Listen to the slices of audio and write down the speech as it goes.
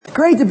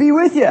Great to be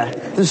with you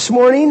this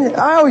morning.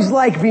 I always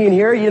like being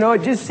here. You know,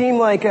 it just seemed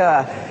like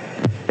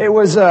it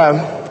was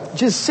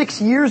just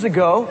 6 years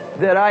ago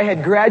that I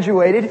had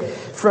graduated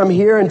from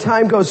here, and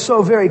time goes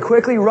so very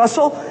quickly.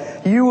 Russell,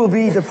 you will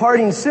be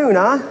departing soon,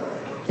 huh?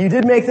 You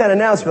did make that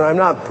announcement. I'm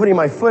not putting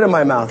my foot in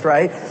my mouth,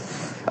 right?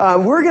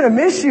 We're going to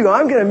miss you.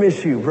 I'm going to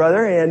miss you,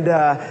 brother. And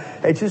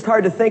it's just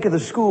hard to think of the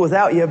school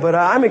without you. But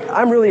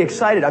I'm really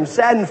excited. I'm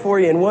saddened for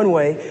you in one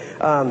way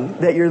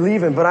that you're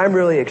leaving, but I'm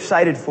really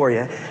excited for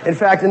you. In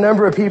fact, a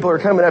number of people are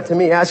coming up to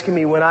me asking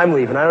me when I'm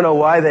leaving. I don't know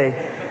why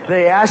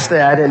they asked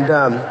that. And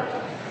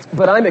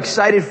but I'm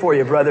excited for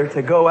you, brother,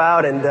 to go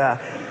out and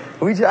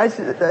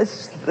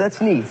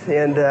that's neat.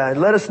 And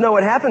let us know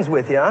what happens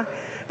with you, huh?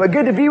 But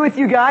good to be with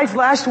you guys.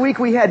 Last week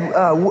we had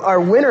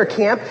our winter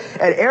camp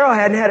at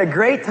Arrowhead and had a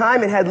great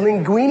time and had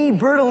Linguini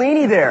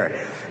Bertolini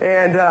there.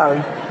 And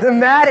the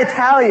Mad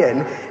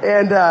Italian.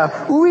 And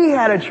we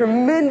had a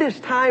tremendous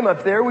time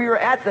up there. We were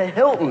at the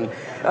Hilton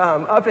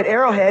up at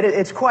Arrowhead.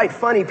 It's quite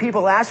funny.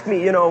 People ask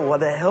me, well,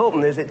 the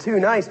Hilton, is it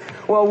too nice?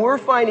 Well, we're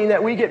finding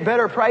that we get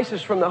better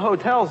prices from the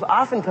hotels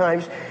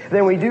oftentimes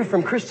than we do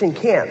from Christian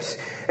camps.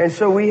 And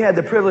so we had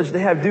the privilege to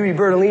have Dewey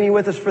Bertolini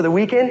with us for the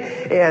weekend.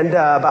 And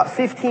about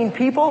 15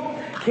 people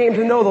came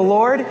to know the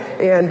Lord.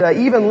 And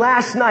even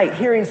last night,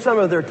 hearing some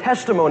of their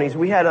testimonies,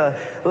 we had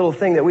a little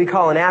thing that we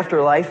call an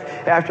afterlife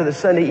after the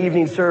Sunday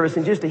evening service.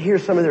 And just to hear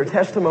some of their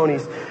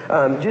testimonies,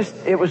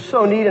 it was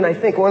so neat. And I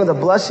think one of the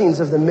blessings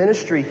of the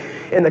ministry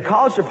in the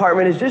college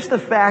department is just the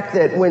fact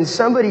that when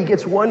somebody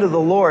gets won to the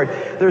Lord,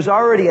 there's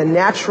already a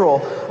natural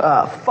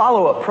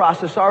follow-up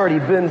process already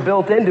been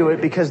built into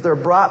it because they're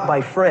brought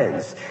by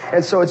friends.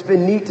 And so it's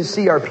been neat to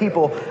see our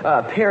people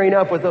pairing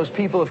up with those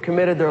people who have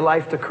committed their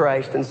life to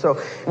Christ. And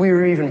so we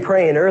were even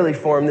praying early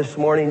for them this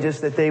morning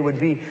just that they would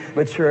be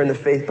mature in the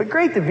faith. But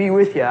great to be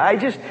with you.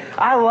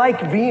 I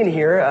like being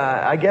here,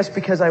 I guess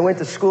because I went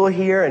to school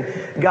here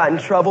and got in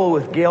trouble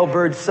with Gail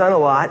Bird's son a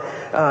lot.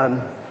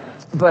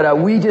 But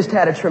we just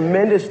had a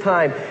tremendous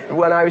time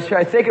when I was here.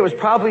 I think it was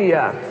probably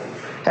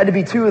had to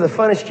be two of the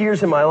funnest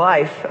years of my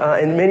life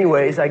in many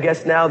ways. I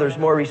guess now there's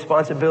more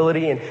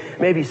responsibility and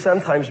maybe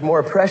sometimes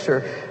more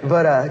pressure.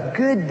 But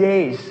good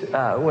days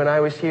when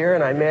I was here,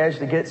 and I managed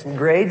to get some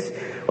grades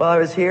while I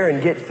was here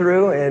and get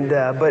through. And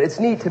but it's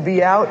neat to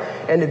be out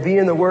and to be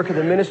in the work of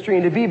the ministry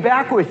and to be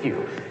back with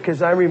you,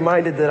 because I'm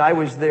reminded that I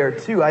was there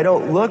too. I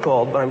don't look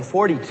old, but I'm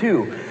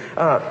 42.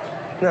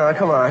 No,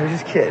 come on, I'm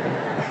just kidding.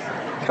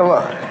 Come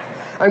on.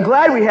 I'm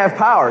glad we have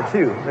power,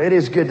 too. It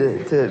is good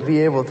to be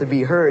able to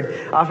be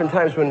heard.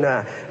 Oftentimes when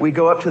we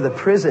go up to the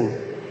prison,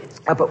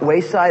 up at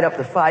Wayside, up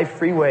the 5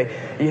 freeway,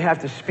 you have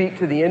to speak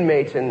to the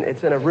inmates, and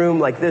it's in a room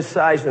like this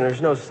size, and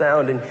there's no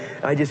sound, and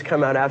I just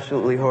come out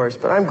absolutely hoarse.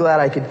 But I'm glad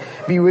I could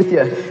be with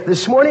you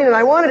this morning, and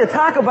I wanted to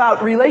talk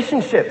about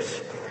relationships.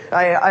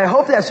 I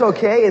hope that's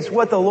okay. It's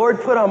what the Lord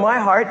put on my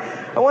heart.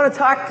 I want to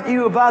talk to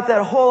you about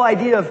that whole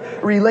idea of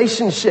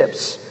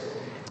relationships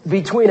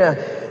between a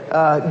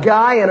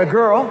guy and a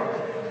girl,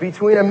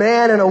 between a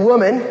man and a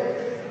woman,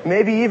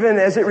 maybe even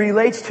as it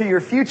relates to your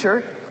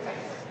future.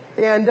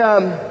 And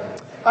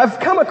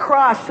I've come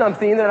across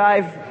something that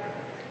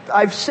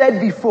I've said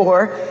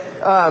before,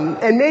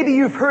 and maybe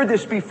you've heard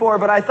this before,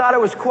 but I thought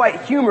it was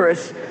quite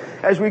humorous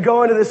as we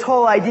go into this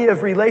whole idea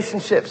of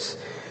relationships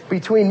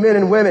between men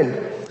and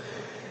women.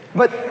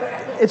 But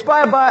it's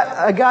by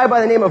a guy by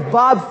the name of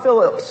Bob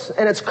Phillips,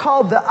 and it's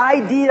called The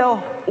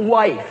Ideal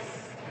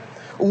Wife.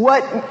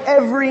 What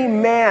every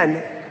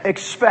man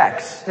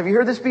expects. Have you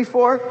heard this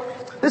before?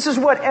 This is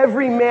what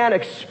every man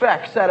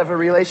expects out of a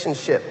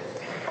relationship.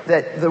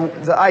 That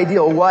the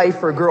ideal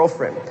wife or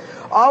girlfriend.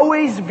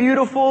 Always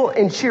beautiful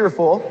and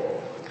cheerful.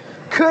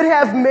 Could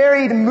have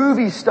married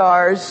movie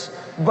stars,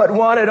 but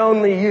wanted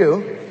only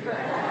you.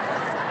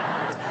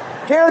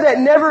 Hair that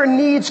never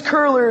needs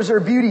curlers or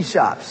beauty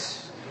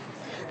shops.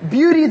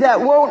 Beauty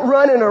that won't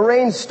run in a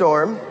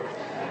rainstorm.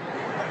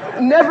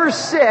 Never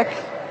sick,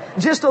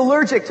 just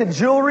allergic to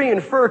jewelry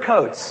and fur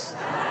coats.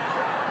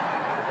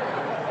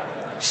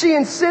 She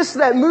insists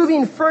that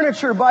moving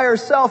furniture by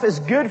herself is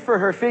good for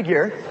her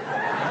figure.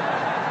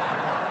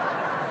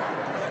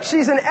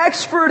 She's an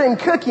expert in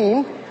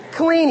cooking,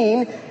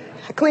 cleaning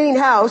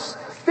house,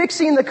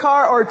 fixing the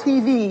car or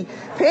TV,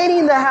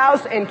 painting the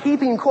house, and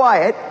keeping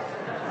quiet.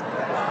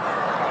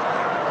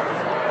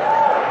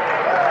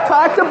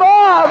 Talk to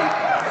Bob.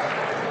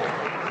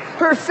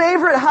 Her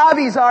favorite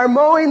hobbies are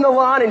mowing the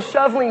lawn and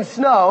shoveling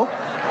snow.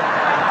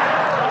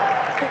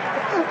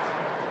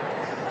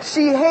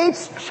 She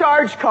hates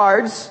charge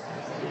cards.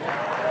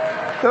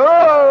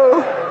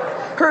 Oh,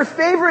 her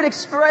favorite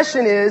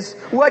expression is,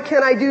 "What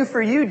can I do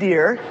for you,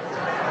 dear?"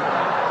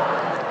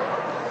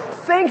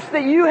 Thinks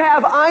that you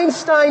have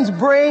Einstein's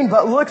brain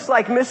but looks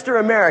like Mr.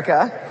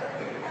 America.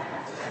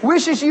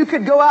 Wishes you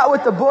could go out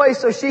with the boys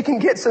so she can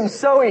get some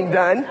sewing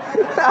done.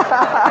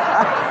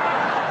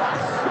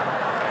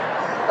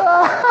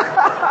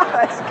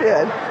 That's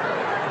good.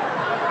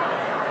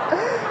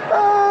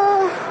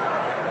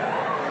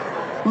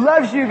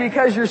 Loves you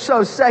because you're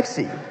so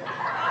sexy.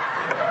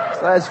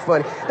 That's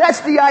funny.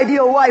 That's the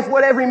ideal wife,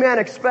 what every man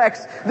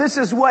expects. This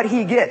is what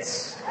he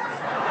gets.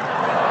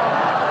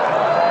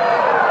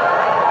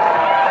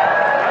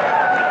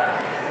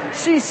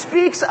 She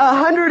speaks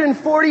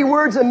 140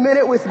 words a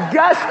minute with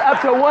gust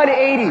up to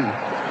 180.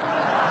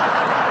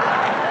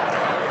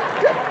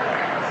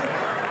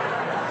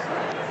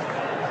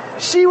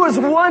 She was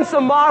once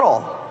a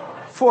model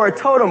for a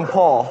totem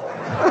pole.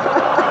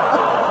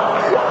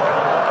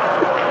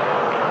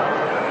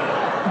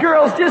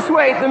 Girls, just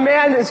wait. The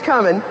man is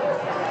coming.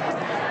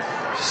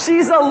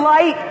 She's a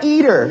light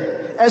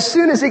eater. As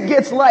soon as it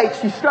gets light,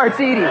 she starts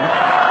eating.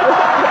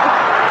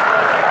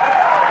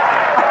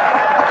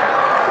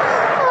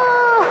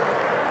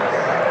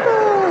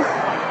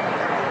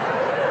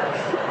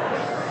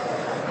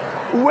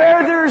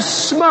 Where there's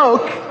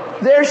smoke,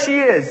 there she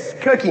is,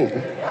 cooking.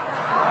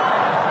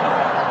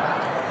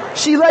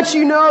 She lets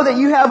you know that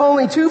you have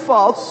only two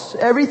faults: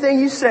 everything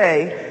you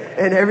say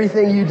and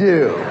everything you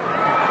do.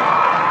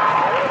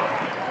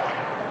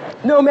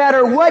 No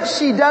matter what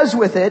she does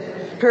with it,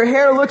 her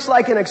hair looks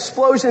like an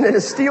explosion in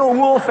a steel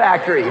wool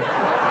factory.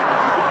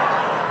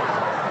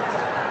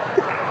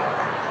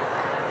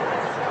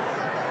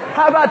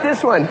 How about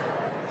this one?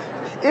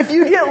 If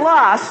you get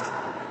lost,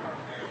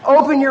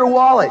 open your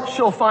wallet.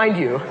 She'll find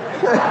you.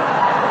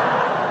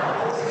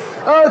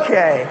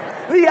 Okay.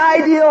 The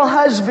ideal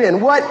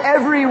husband. What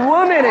every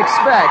woman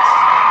expects.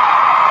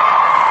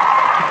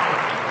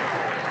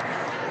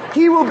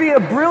 He will be a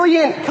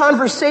brilliant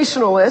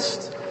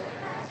conversationalist.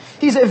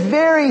 He's a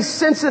very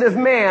sensitive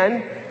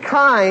man,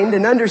 kind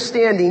and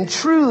understanding,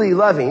 truly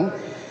loving.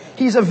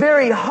 He's a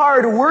very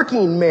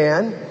hard-working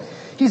man.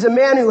 He's a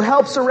man who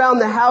helps around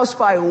the house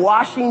by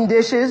washing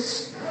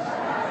dishes,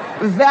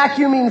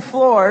 vacuuming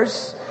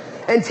floors,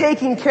 and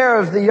taking care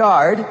of the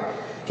yard.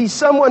 He's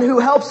someone who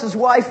helps his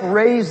wife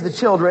raise the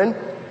children.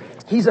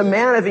 He's a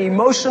man of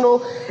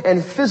emotional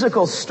and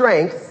physical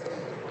strength.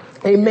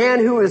 A man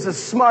who is as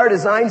smart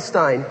as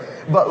Einstein,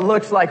 but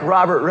looks like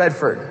Robert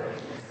Redford.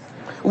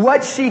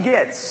 What she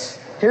gets.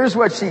 Here's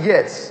what she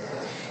gets.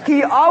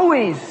 He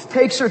always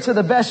takes her to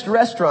the best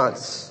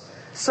restaurants.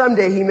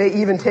 Someday he may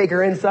even take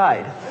her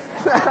inside.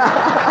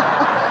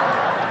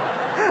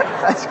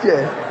 That's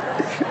good.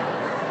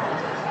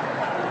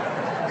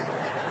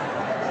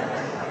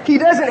 He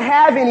doesn't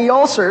have any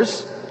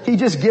ulcers. He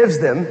just gives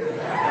them.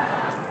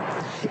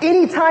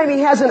 Anytime he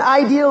has an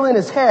ideal in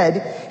his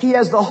head, he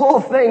has the whole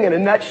thing in a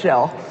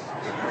nutshell.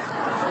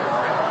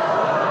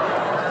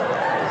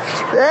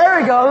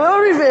 There we go. A little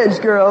revenge,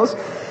 girls.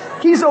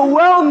 He's a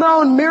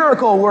well-known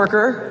miracle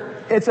worker.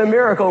 It's a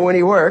miracle when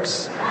he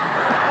works.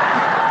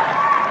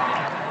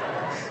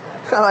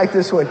 I like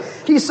this one.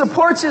 He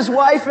supports his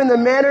wife in the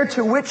manner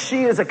to which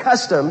she is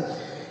accustomed.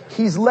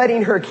 He's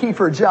letting her keep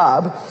her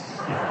job.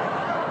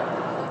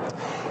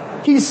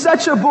 He's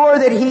such a bore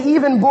that he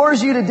even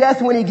bores you to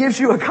death when he gives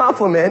you a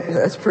compliment.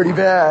 That's pretty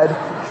bad.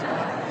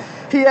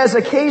 He has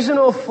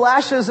occasional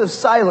flashes of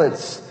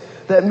silence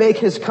that make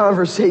his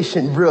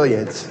conversation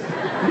brilliant.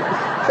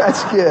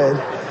 That's good.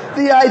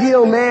 The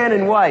ideal man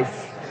and wife.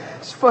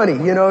 It's funny,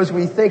 you know, as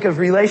we think of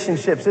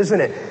relationships, isn't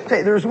it?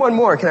 Hey, there's one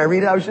more. Can I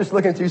read it? I was just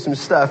looking through some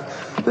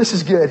stuff. This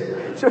is good.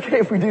 It's okay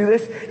if we do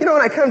this. You know,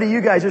 when I come to you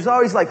guys, there's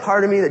always like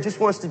part of me that just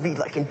wants to be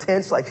like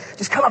intense, like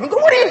just come up and go,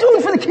 what are you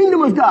doing for the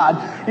kingdom of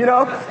God? You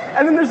know?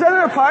 And then there's that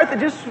other part that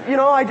just, you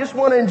know, I just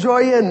want to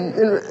enjoy you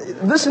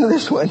and listen to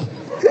this one.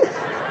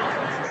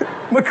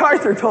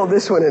 MacArthur told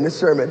this one in his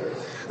sermon.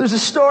 There's a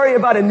story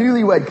about a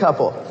newlywed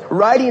couple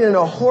riding in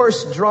a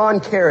horse-drawn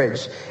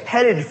carriage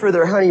headed for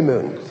their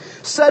honeymoon.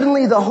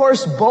 Suddenly the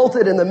horse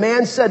bolted and the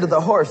man said to the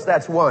horse,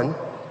 that's one.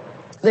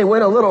 They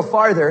went a little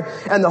farther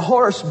and the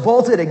horse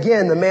bolted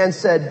again. The man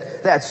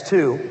said, that's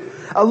two.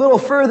 A little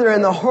further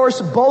and the horse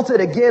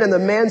bolted again and the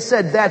man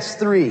said, that's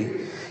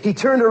three. He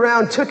turned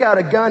around, took out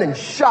a gun and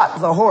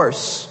shot the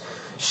horse.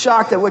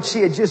 Shocked at what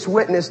she had just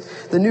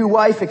witnessed, the new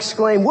wife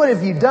exclaimed, what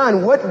have you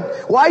done?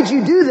 Why'd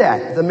you do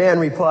that? The man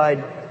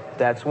replied,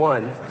 that's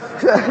one.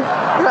 That's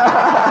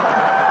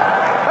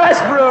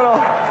brutal.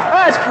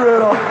 That's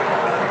brutal.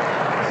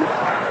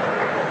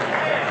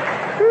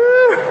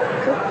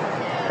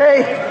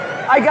 Hey,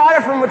 I got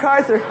it from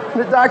MacArthur,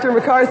 Dr.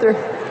 MacArthur.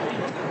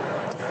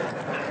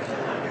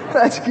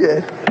 That's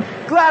good.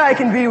 Glad I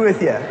can be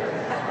with you.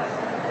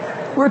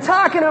 We're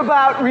talking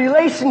about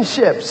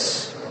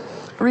relationships.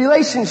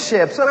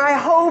 Relationships. And I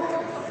hope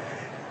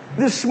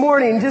this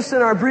morning, just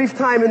in our brief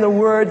time in the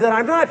Word, that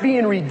I'm not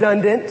being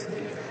redundant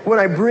when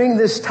I bring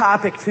this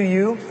topic to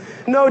you.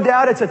 No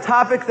doubt it's a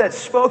topic that's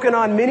spoken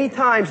on many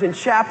times in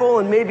chapel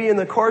and maybe in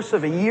the course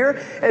of a year,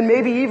 and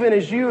maybe even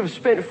as you have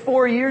spent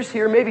 4 years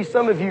here, maybe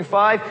some of you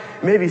 5,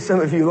 maybe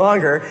some of you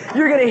longer,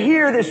 you're going to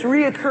hear this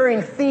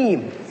reoccurring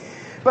theme.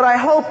 But I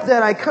hope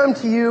that I come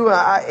to you,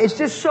 it's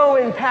just so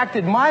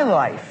impacted my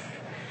life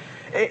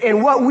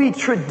in what we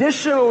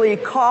traditionally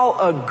call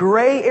a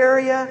gray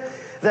area,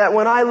 that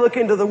when I look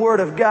into the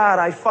Word of God,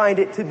 I find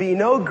it to be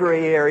no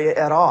gray area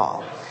at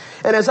all.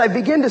 And as I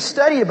begin to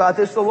study about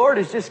this, the Lord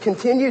has just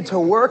continued to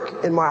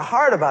work in my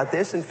heart about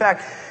this. In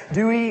fact,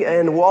 Dewey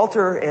and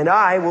Walter and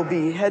I will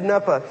be heading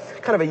up a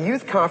kind of a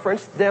youth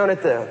conference down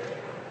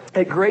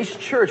at Grace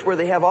Church, where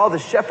they have all the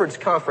Shepherds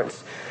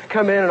Conference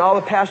come in and all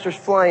the pastors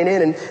flying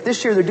in. And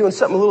this year they're doing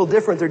something a little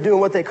different. They're doing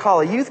what they call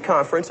a youth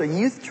conference, a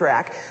youth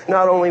track,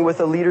 not only with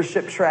a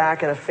leadership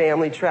track and a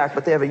family track,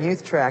 but they have a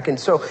youth track. And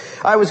so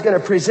I was going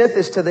to present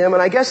this to them.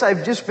 And I guess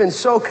I've just been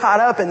so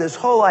caught up in this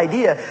whole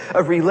idea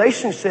of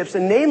relationships,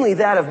 and namely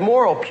that of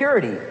moral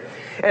purity.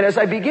 And as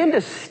I begin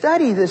to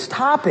study this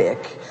topic,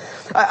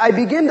 I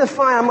begin to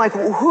find, I'm like,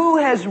 who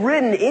has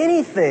written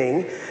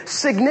anything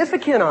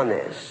significant on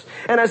this?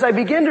 And as I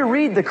begin to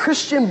read the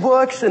Christian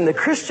books and the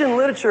Christian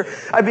literature,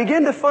 I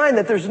begin to find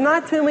that there's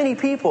not too many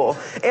people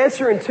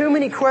answering too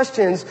many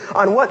questions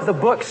on what the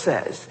book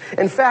says.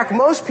 In fact,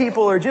 most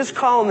people are just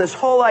calling this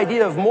whole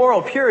idea of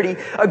moral purity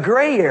a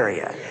gray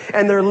area,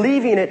 and they're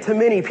leaving it to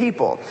many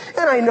people.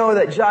 And I know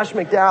that Josh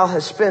McDowell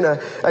has spent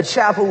a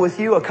chapel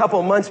with you a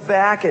couple months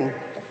back, and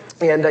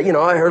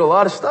I heard a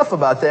lot of stuff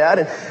about that,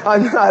 and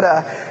I'm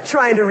not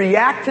trying to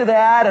react to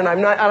that, and I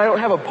don't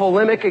have a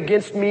polemic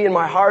against me in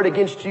my heart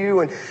against you.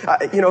 And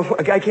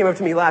a guy came up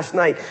to me last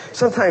night.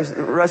 Sometimes,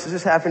 Russ, does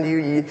this happen to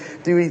you?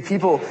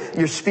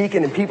 You're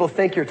speaking and people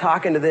think you're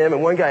talking to them.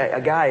 And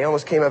a guy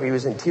almost came up. He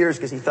was in tears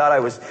because he thought I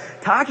was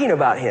talking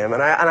about him,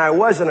 and I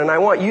wasn't. And I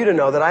want you to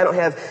know that I don't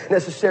have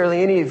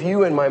necessarily any of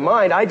you in my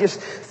mind. I just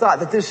thought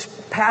that this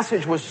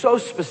passage was so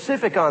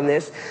specific on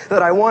this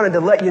that I wanted to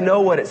let you know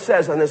what it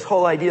says on this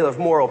whole idea of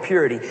moral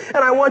purity. And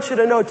I want you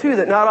to know too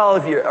that not all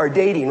of you are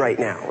dating right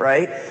now,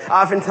 right?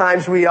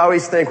 Oftentimes we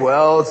always think,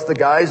 well, it's the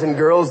guys and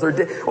girls.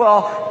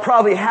 Well,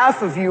 probably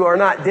half of you are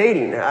not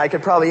dating. I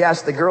could probably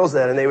ask the girls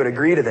that and they would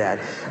agree to that.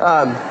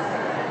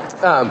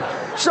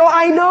 So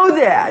I know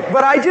that,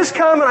 but I just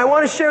come and I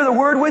want to share the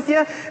word with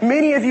you.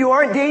 Many of you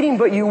aren't dating,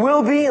 but you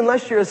will be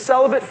unless you're a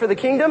celibate for the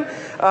kingdom.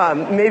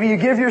 Maybe you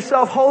give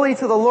yourself wholly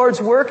to the Lord's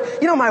work.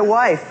 My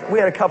wife, we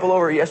had a couple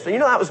over yesterday.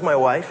 That was my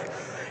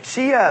wife.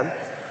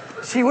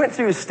 She went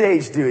through a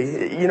stage,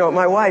 Dewey.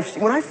 My wife,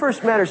 when I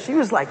first met her, she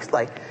was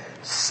like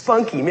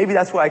spunky. Maybe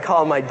that's why I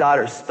call my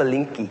daughter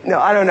Spalinky. No,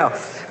 I don't know.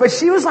 But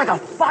she was like a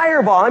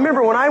fireball. I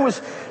remember when I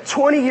was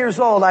 20 years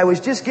old, I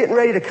was just getting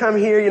ready to come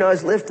here. I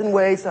was lifting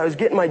weights. I was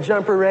getting my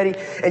jumper ready.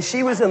 And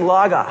she was in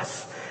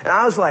Lagos. And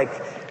I was like,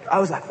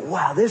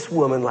 wow, this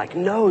woman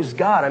knows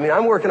God.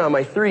 I'm working on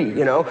my 3,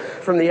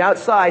 from the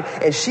outside,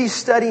 and she's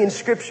studying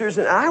scriptures,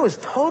 and I was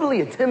totally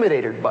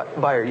intimidated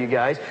by her, you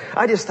guys.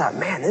 I just thought,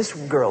 man, this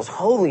girl's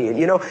holy,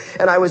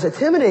 and I was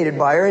intimidated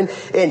by her,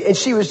 and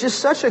she was just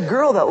such a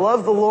girl that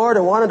loved the Lord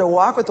and wanted to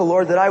walk with the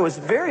Lord that I was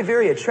very,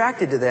 very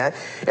attracted to that.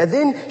 And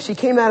then she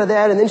came out of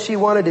that, and then she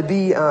wanted to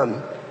be,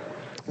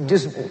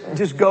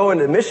 just go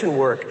into mission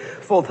work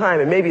full time,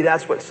 and maybe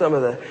that's what some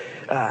of the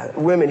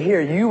women here,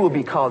 you will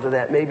be called to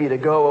that, maybe to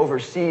go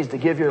overseas, to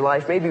give your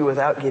life, maybe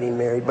without getting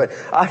married. But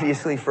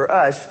obviously for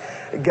us,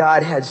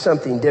 God had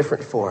something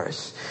different for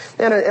us.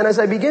 And as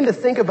I begin to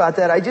think about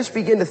that, I just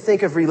begin to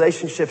think of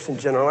relationships in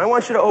general. I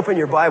want you to open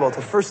your Bible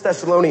to 1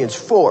 Thessalonians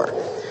 4.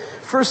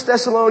 1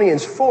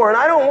 Thessalonians 4. And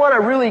I don't want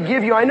to really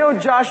give you, I know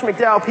Josh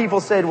McDowell,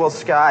 people said, well,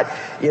 Scott,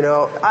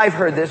 I've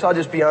heard this. I'll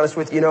just be honest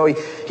with you.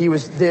 He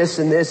was this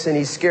and this, and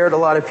he scared a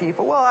lot of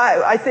people. Well,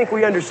 I think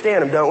we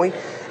understand him, don't we?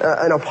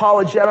 An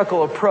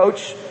apologetical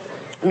approach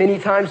many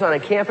times on a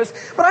campus.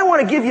 But I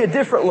want to give you a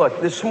different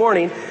look this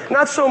morning.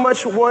 Not so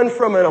much one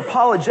from an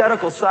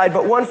apologetical side,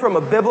 but one from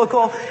a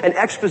biblical and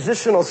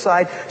expositional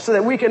side, so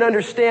that we can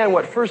understand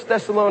what 1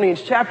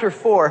 Thessalonians chapter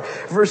 4,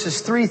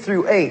 verses 3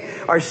 through 8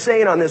 are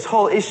saying on this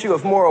whole issue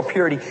of moral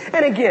purity.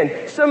 And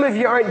again, some of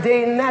you aren't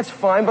dating, that's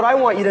fine, but I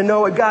want you to know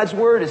what God's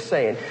word is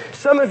saying.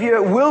 Some of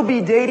you will be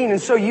dating,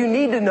 and so you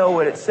need to know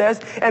what it says.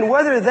 And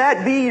whether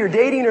that be you're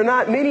dating or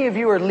not, many of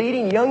you are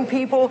leading young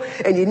people,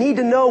 and you need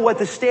to know what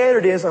the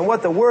standard is on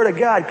what the Word of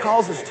God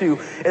calls us to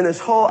in this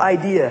whole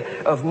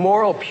idea of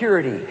moral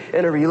purity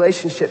in a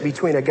relationship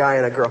between a guy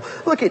and a girl.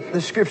 Look at the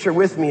scripture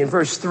with me in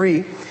verse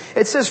 3.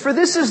 It says, "For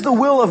this is the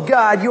will of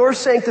God, your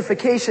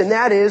sanctification,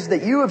 that is,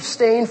 that you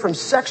abstain from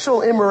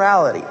sexual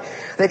immorality,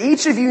 that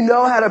each of you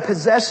know how to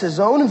possess his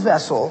own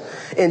vessel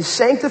in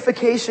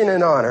sanctification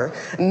and honor,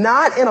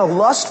 not in a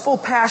lustful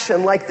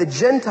passion like the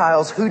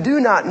Gentiles who do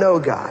not know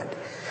God.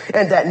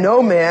 And that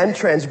no man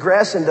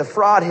transgress and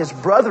defraud his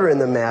brother in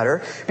the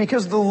matter,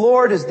 because the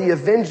Lord is the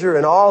avenger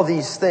in all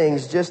these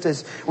things, just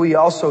as we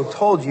also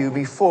told you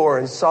before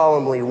and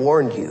solemnly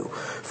warned you.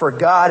 For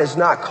God has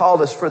not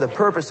called us for the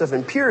purpose of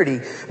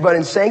impurity, but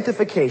in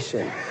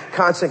sanctification.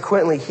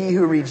 Consequently, he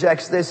who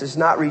rejects this is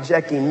not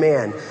rejecting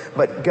man,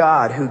 but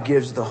God who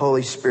gives the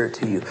Holy Spirit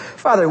to you."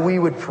 Father, we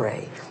would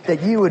pray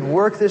that you would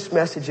work this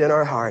message in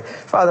our heart.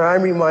 Father,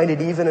 I'm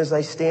reminded even as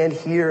I stand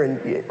here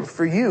and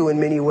for you in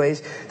many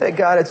ways that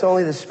God, it's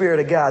only the Spirit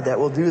of God that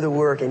will do the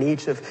work in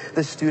each of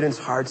the students'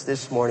 hearts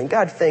this morning.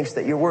 God, thanks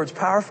that your word's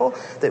powerful,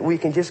 that we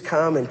can just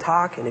come and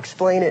talk and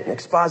explain it and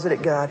exposit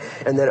it, God,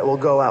 and that it will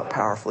go out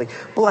powerfully.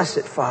 Bless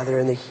it, Father,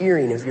 in the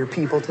hearing of your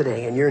people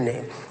today. In your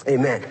name,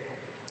 amen.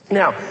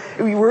 Now,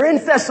 we're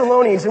in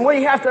Thessalonians, and what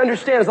you have to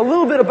understand is a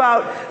little bit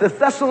about the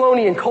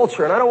Thessalonian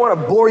culture. And I don't want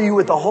to bore you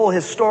with the whole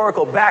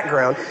historical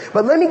background,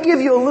 but let me give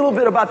you a little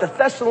bit about the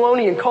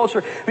Thessalonian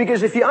culture,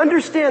 because if you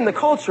understand the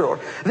culture,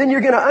 then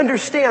you're going to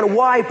understand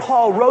why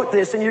Paul wrote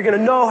this, and you're going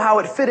to know how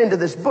it fit into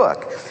this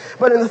book.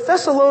 But in the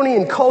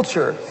Thessalonian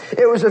culture,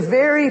 it was a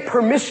very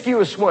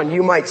promiscuous one,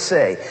 you might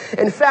say.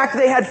 In fact,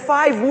 they had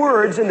 5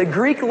 words in the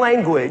Greek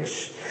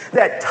language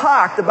that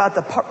talked about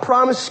the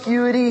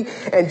promiscuity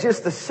and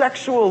just the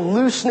sexual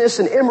looseness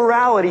and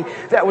immorality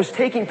that was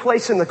taking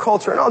place in the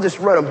culture. And I'll just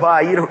run them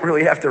by. You don't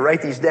really have to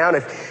write these down.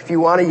 If you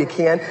want to, you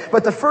can.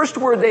 But the first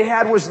word they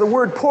had was the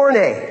word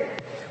porne.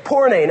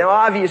 Porne. Now,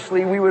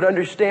 obviously, we would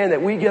understand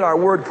that we get our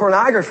word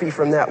pornography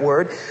from that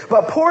word.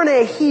 But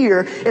porne here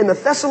in the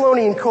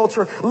Thessalonian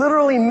culture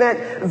literally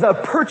meant the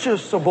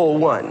purchasable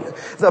one.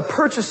 The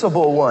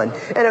purchasable one.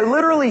 And it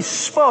literally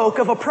spoke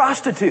of a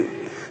prostitute.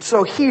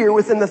 So here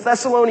within the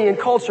Thessalonian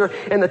culture,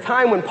 in the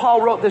time when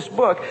Paul wrote this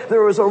book,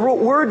 there was a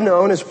word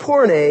known as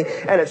porne,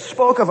 and it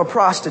spoke of a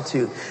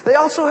prostitute. They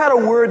also had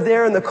a word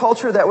there in the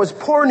culture that was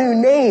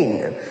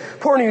pornunain.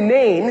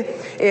 Pornunain,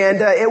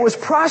 and it was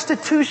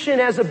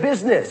prostitution as a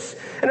business.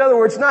 In other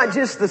words, not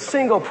just the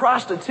single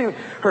prostitute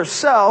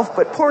herself,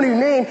 but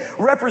pornunain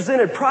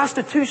represented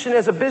prostitution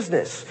as a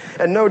business.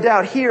 And no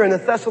doubt here in the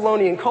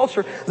Thessalonian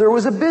culture, there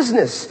was a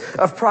business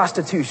of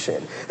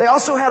prostitution. They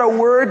also had a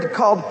word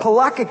called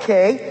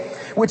palakake,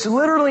 which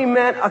literally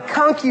meant a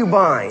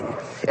concubine.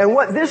 And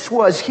what this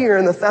was here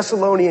in the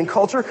Thessalonian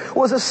culture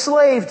was a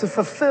slave to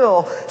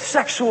fulfill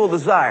sexual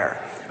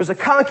desire. It was a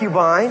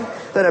concubine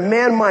that a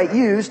man might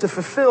use to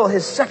fulfill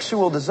his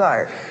sexual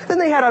desire. Then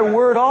they had a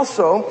word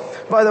also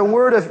by the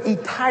word of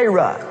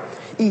Itaira.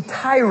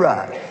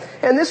 Itaira.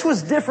 And this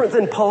was different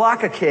than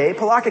palakake.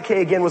 Palakake,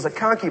 again, was a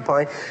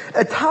concubine.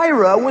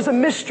 Itaira was a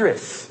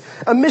mistress.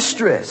 A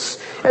mistress.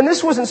 And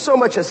this wasn't so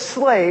much a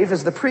slave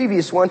as the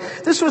previous one.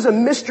 This was a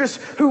mistress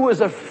who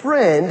was a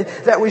friend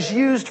that was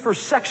used for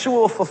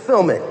sexual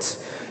fulfillment.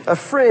 A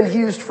friend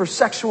used for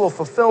sexual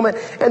fulfillment.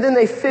 And then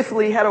they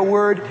fifthly had a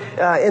word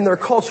in their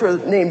culture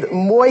named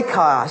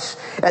moikos.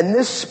 And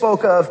this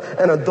spoke of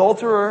an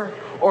adulterer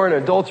or an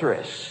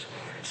adulteress.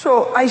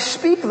 So I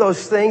speak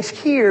those things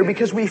here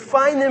because we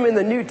find them in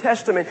the New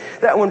Testament,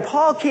 that when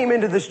Paul came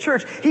into this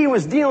church, he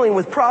was dealing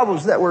with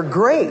problems that were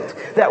great,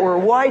 that were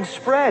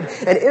widespread,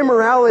 and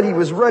immorality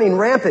was running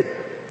rampant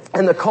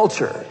in the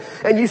culture.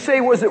 And you say,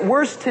 was it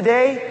worse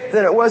today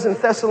than it was in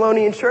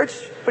Thessalonian church?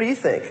 What do you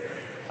think?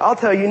 I'll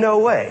tell you, no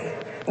way.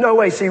 No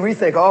way. See, we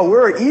think, oh,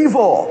 we're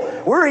evil.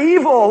 We're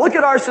evil. Look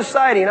at our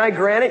society. And I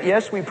grant it,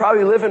 yes, we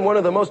probably live in one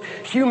of the most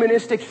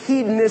humanistic,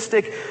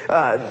 hedonistic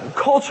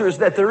cultures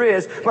that there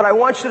is. But I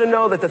want you to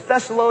know that the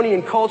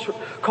Thessalonian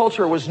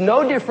culture was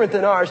no different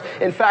than ours.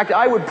 In fact,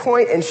 I would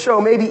point and show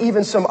maybe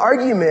even some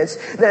arguments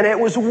that it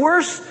was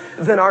worse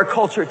than our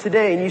culture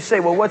today. And you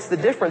say, well, what's the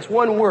difference?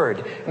 One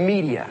word: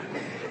 media.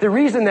 The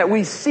reason that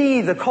we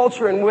see the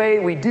culture and way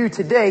we do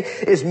today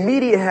is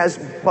media has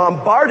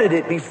bombarded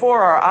it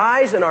before our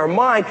eyes and our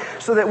mind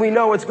so that we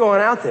know what's going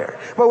out there.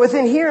 But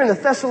within here in the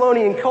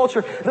Thessalonian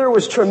culture, there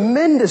was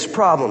tremendous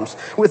problems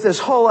with this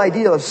whole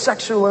idea of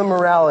sexual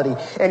immorality.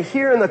 And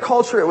here in the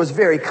culture, it was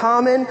very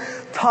common,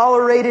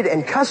 tolerated,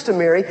 and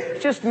customary,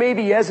 just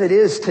maybe as it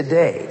is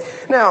today.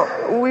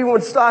 Now, we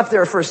would stop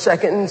there for a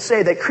second and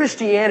say that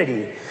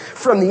Christianity,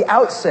 from the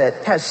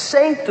outset, has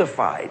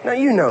sanctified, now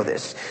you know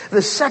this,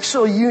 the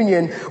sexual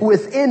union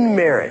within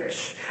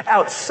marriage.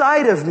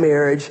 Outside of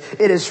marriage,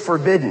 it is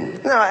forbidden.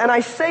 Now, and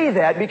I say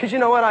that because you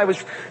know what? I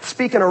was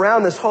speaking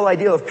around this whole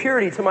idea of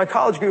purity to my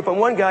college group, and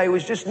one guy who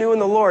was just new in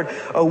the Lord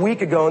a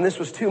week ago, and this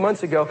was 2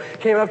 months ago,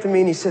 came up to me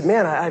and he said,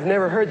 man, I've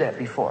never heard that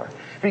before.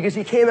 Because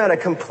he came out of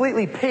a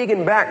completely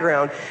pagan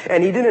background,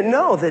 and he didn't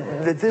know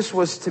that this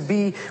was to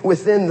be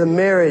within the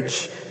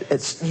marriage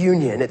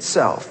union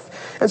itself.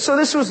 And so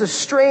this was a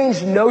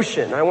strange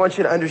notion, I want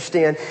you to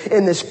understand,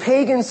 in this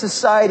pagan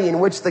society in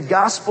which the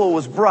gospel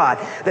was brought,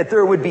 that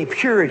there would be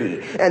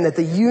purity and that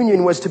the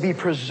union was to be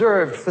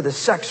preserved for the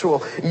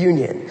sexual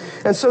union.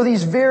 And so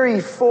these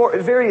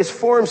various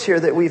forms here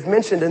that we've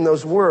mentioned in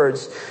those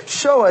words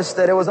show us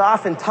that it was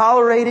often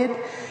tolerated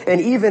and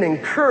even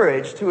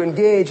encouraged to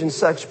engage in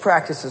such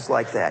practices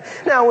like that.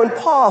 Now, when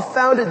Paul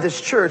founded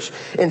this church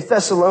in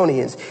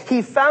Thessalonians,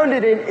 he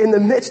founded it in the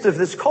midst of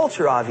this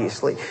culture,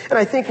 obviously. And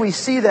I think we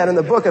see that in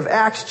the book of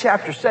Acts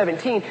chapter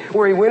 17,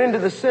 where he went into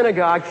the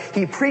synagogue,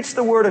 he preached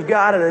the word of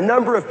God, and a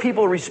number of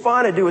people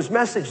responded to his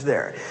message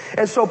there.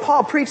 And so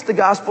Paul preached the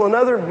gospel,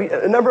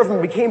 a number of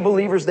them became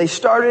believers, they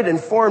started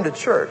and formed a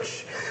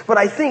church. But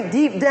I think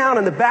deep down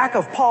in the back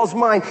of Paul's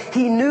mind,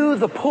 he knew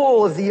the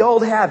pull of the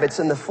old habits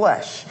in the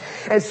flesh.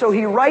 And so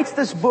he writes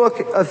this book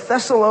of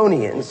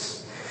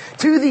Thessalonians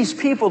to these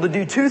people to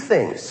do two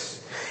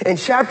things. In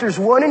chapters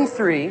 1 and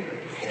 3,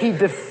 he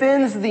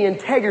defends the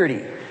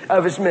integrity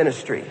of his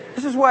ministry.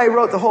 This is why he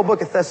wrote the whole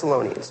book of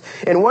Thessalonians.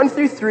 In 1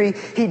 through 3,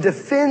 he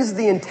defends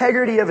the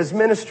integrity of his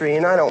ministry,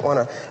 and I don't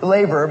want to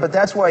labor, but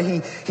that's why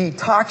he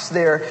talks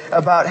there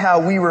about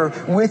how we were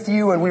with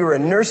you and we were a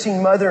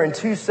nursing mother in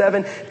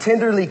 2:7,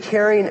 tenderly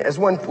caring as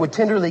one would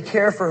tenderly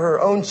care for her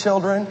own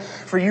children.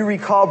 For you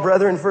recall,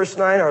 brethren, verse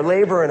 9, our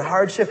labor and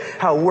hardship,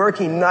 how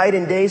working night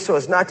and day so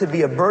as not to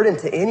be a burden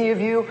to any of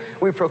you,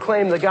 we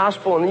proclaim the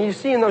gospel. And you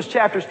see in those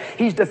chapters,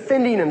 he's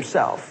defending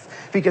himself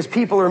because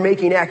people are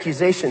making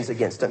accusations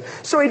against him.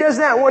 So he does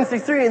that 1 through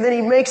 3, and then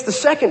he makes the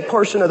second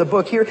portion of the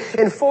book here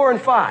in 4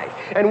 and 5.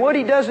 And what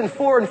he does in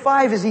 4 and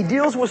 5 is he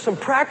deals with some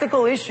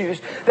practical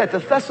issues that the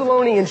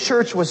Thessalonian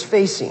church was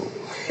facing.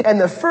 And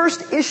the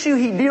first issue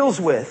he deals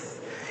with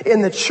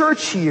in the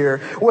church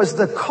here was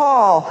the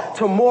call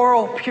to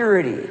moral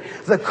purity.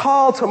 The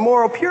call to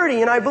moral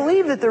purity. And I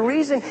believe that the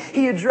reason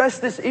he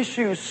addressed this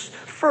issue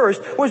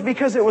first was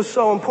because it was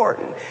so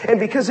important and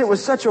because it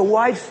was such a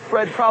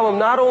widespread problem,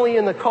 not only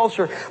in the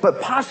culture, but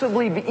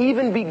possibly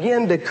even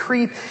begin to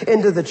creep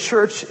into the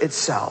church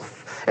itself.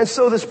 And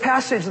so this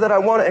passage that I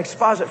want to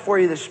exposit for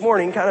you this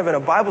morning, kind of in a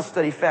Bible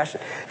study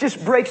fashion,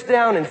 just breaks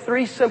down in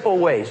 3 simple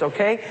ways,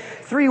 okay?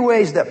 3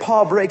 ways that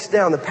Paul breaks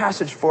down the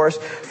passage for us.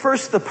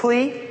 First, the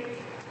plea,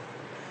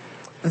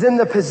 then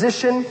the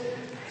position,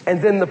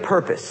 and then the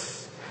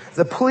purpose.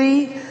 The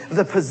plea,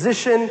 the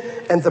position,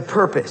 and the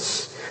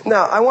purpose.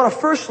 Now, I want to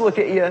first look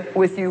at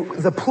with you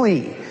the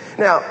plea.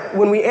 Now,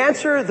 when we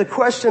answer the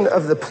question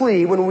of the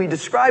plea, when we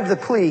describe the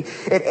plea,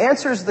 it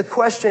answers the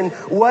question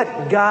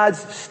what God's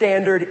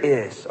standard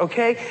is,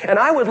 okay? And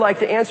I would like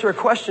to answer a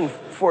question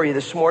for you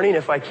this morning,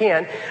 if I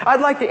can.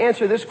 I'd like to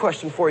answer this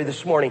question for you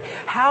this morning.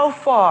 How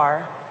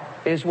far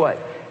is what?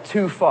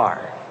 Too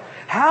far.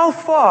 How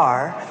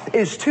far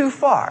is too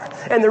far?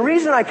 And the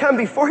reason I come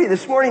before you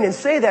this morning and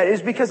say that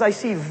is because I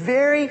see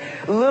very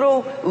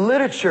little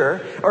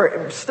literature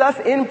or stuff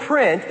in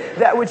print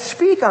that would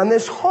speak on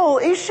this whole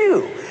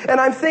issue.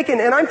 And I'm thinking,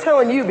 and I'm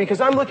telling you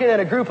because I'm looking at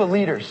a group of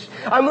leaders.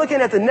 I'm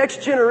looking at the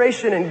next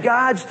generation in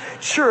God's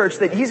church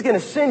that He's going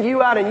to send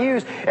you out and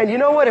use. And you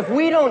know what? If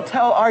we don't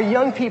tell our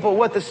young people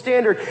what the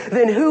standard,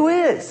 then who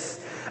is?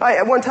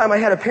 At one time I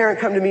had a parent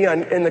come to me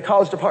in the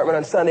college department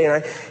on Sunday,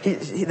 and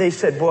they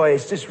said, boy,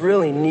 it's just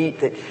really neat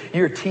that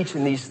you're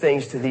teaching these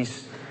things to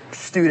these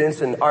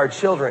students and our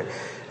children.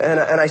 And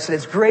I said,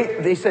 it's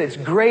great. They said, it's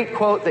great,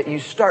 quote, that you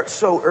start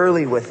so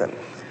early with them.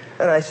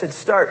 And I said,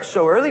 start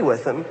so early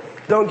with them?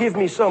 Don't give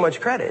me so much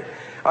credit.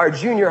 Our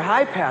junior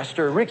high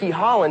pastor, Ricky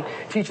Holland,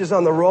 teaches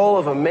on the role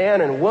of a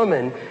man and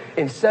woman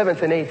in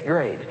 7th and 8th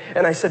grade.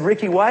 And I said,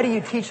 Ricky, why do you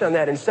teach on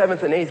that in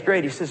 7th and 8th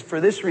grade? He says, for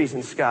this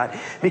reason, Scott,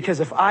 because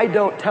if I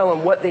don't tell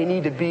them what they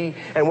need to be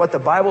and what the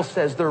Bible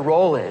says their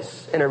role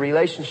is in a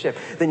relationship,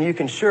 then you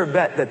can sure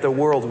bet that the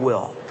world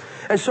will.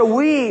 And so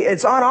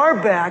it's on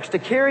our backs to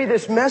carry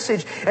this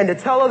message and to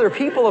tell other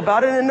people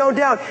about it, and no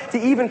doubt to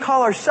even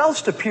call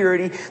ourselves to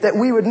purity, that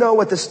we would know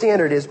what the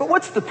standard is. But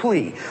what's the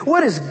plea?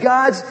 What is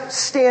God's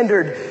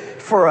standard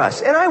for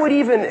us? And I would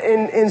even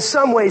in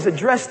some ways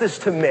address this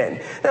to men.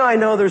 Now I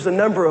know there's a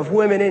number of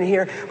women in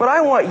here, but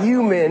I want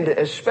you men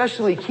to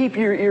especially keep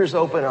your ears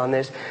open on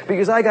this,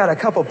 because I got a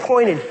couple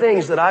pointed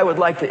things that I would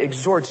like to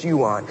exhort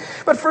you on.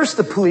 But first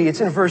the plea,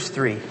 it's in verse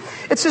 3.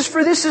 It says,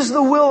 for this is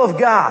the will of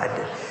God,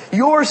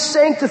 your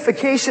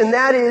sanctification,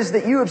 that is,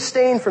 that you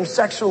abstain from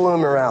sexual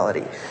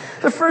immorality.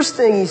 The first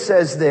thing he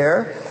says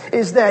there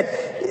is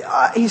that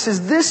he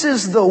says, this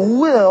is the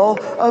will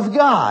of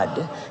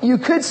God. You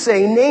could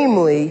say,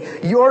 namely,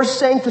 your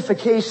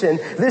sanctification,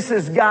 this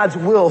is God's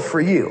will for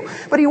you.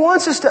 But he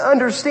wants us to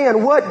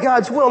understand what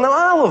God's will. Now,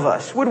 all of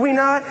us, would we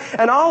not?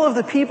 And all of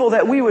the people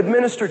that we would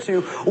minister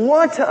to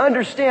want to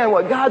understand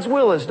what God's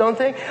will is, don't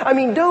they? I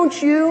mean,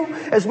 don't you,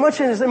 as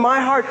much as in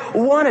my heart,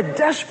 want to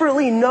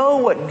desperately know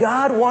what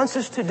God wants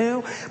us to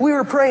do? We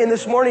were praying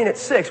this morning at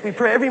 6. We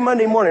pray every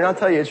Monday morning. I'll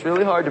tell you, it's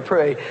really hard to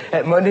pray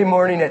at Monday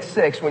morning at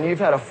 6 when you've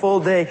had a full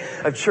day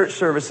of church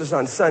services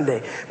on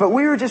Sunday. But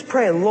we were just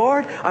praying,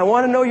 Lord, I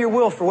want to know your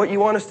will for what you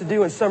want us to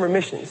do in summer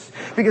missions,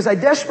 because I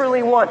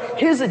desperately want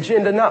His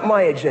agenda, not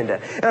my agenda.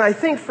 And I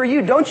think for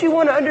you, don't you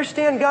want to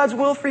understand God's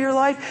will for your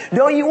life?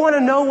 Don't you want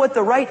to know what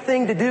the right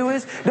thing to do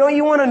is? Don't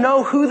you want to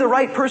know who the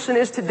right person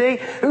is today,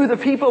 who the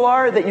people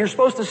are that you're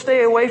supposed to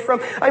stay away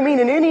from? I mean,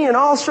 in any and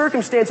all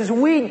circumstances,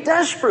 we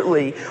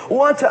desperately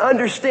want to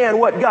understand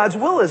what God's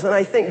will is. And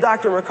I think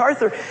Dr.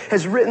 MacArthur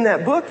has written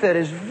that book that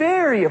is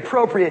very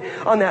appropriate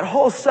on that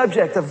whole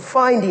subject of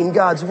finding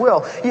God's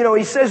will. You know,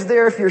 he says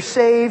there, if you're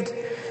saved,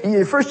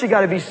 first you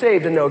got to be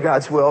saved to know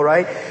God's will,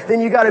 right? Then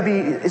you got to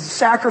be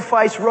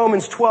sacrificed,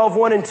 Romans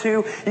 12:1 and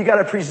 2. You got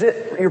to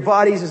present your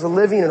bodies as a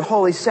living and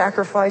holy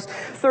sacrifice.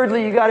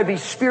 Thirdly, you got to be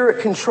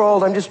spirit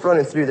controlled. I'm just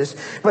running through this.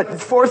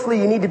 But fourthly,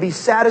 you need to be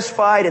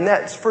satisfied, and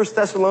that's 1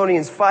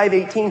 Thessalonians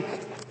 5:18.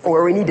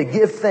 where we need to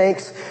give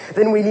thanks.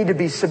 Then we need to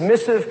be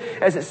submissive,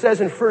 as it says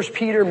in 1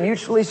 Peter,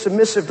 mutually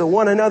submissive to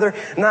one another,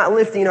 not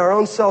lifting our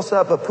own selves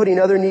up, but putting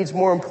other needs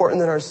more important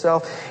than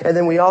ourselves. And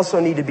then we also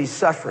need to be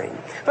suffering.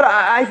 But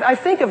I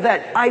think of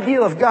that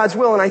ideal of God's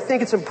will, and I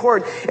think it's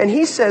important. And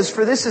he says,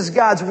 for this is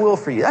God's will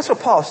for you. That's what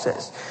Paul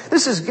says.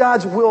 This is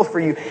God's will for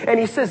you. And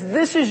he says,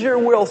 this is your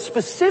will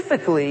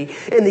specifically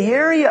in the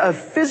area of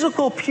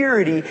physical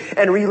purity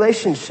and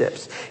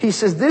relationships. He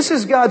says, this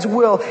is God's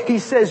will. He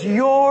says,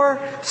 your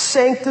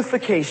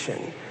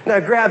sanctification. Now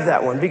grab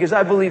that one, because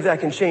I believe that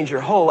can change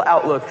your whole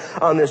outlook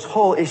on this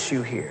whole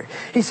issue here.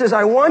 He says,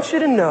 I want you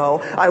to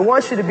know, I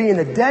want you to be in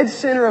the dead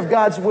center of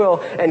God's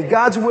will, and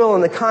God's will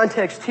in the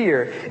context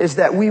here is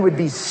that we would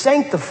be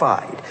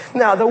sanctified.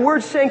 Now, the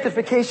word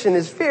sanctification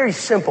is very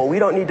simple. We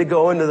don't need to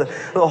go into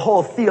the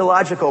whole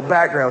theological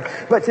background.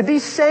 But to be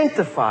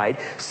sanctified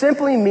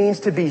simply means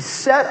to be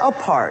set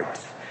apart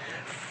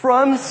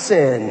from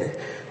sin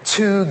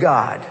to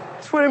God.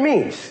 That's what it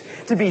means.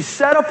 To be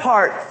set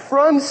apart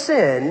from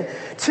sin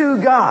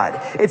to God.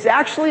 It's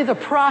actually the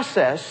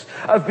process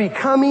of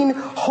becoming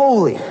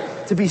holy.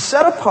 To be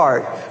set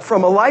apart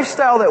from a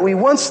lifestyle that we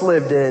once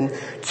lived in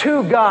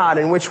to God,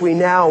 in which we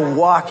now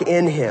walk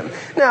in Him.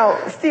 Now,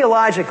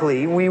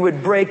 theologically, we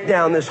would break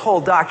down this whole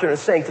doctrine of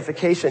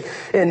sanctification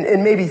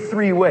in maybe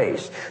three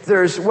ways.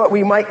 There's what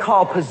we might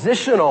call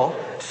positional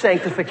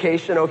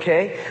sanctification,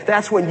 okay?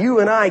 That's when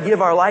you and I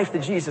give our life to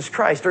Jesus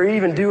Christ. Or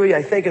even Dewey,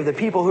 I think of the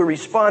people who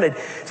responded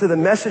to the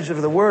message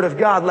of the Word of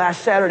God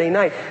last Saturday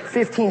night.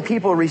 15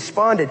 people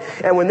responded.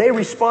 And when they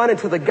responded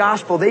to the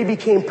gospel, they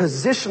became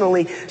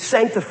positionally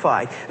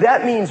sanctified.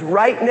 That means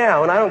right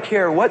now, and I don't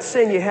care what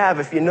sin you have,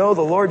 if you know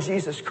the Lord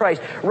Jesus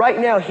Christ, right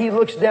now He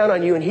looks down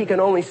on you and He can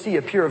only see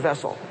a pure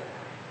vessel.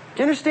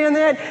 Do you understand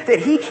that? That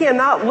He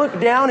cannot look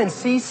down and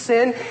see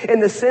sin in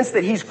the sense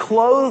that He's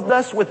clothed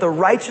us with the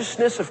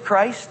righteousness of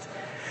Christ.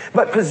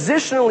 But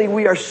positionally,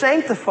 we are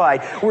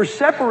sanctified. We're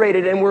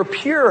separated and we're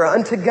pure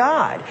unto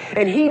God.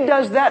 And He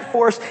does that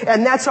for us,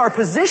 and that's our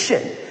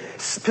position.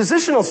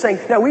 Positional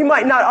sanctification. Now, we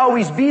might not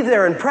always be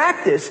there in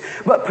practice,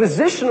 but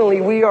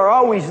positionally, we are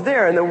always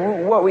there.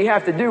 And what we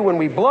have to do when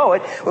we blow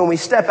it, when we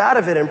step out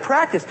of it in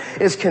practice,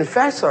 is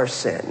confess our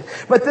sin.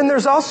 But then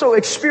there's also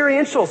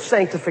experiential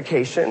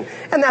sanctification,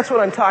 and that's what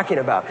I'm talking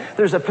about.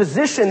 There's a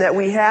position that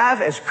we have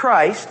as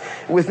Christ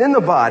within the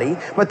body,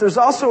 but there's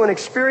also an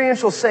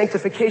experiential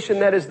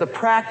sanctification that is the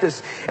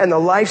practice and the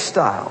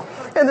lifestyle.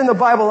 And then the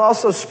Bible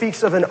also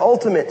speaks of an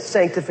ultimate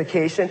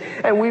sanctification,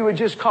 and we would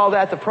just call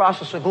that the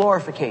process of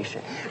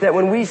glorification. That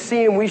when we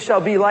see Him, we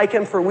shall be like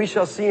Him, for we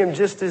shall see Him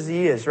just as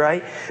He is,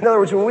 right? In other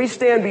words, when we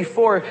stand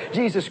before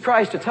Jesus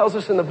Christ, it tells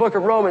us in the book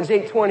of Romans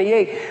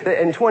 8:28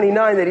 and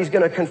 29 that He's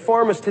going to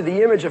conform us to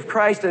the image of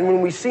Christ, and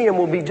when we see Him,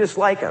 we'll be just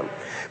like Him.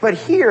 But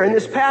here in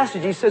this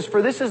passage, He says,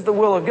 for this is the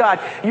will of God,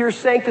 your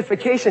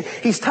sanctification.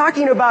 He's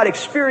talking about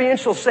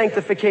experiential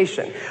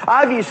sanctification.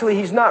 Obviously,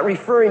 He's not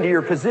referring to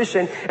your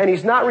position, and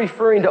He's not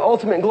referring to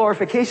ultimate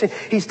glorification.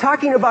 He's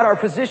talking about our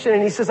position,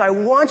 and He says, I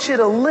want you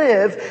to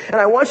live, and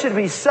I want you to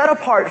be set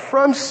apart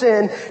from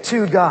sin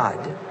to God.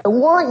 I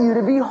want you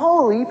to be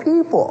holy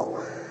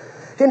people.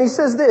 And He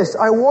says this,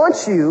 I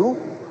want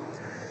you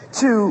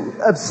to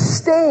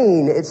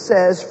abstain, it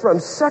says, from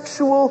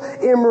sexual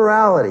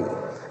immorality.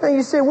 Now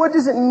you say, what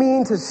does it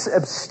mean to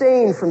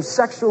abstain from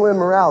sexual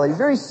immorality?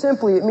 Very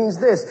simply, it means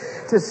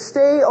this, to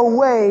stay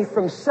away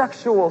from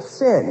sexual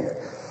sin.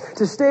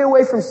 To stay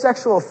away from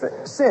sexual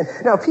sin.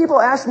 Now, people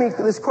ask me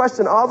this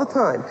question all the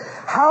time.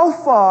 How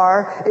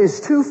far is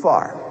too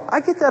far?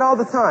 I get that all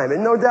the time.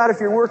 And no doubt if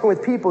you're working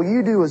with people,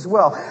 you do as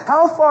well.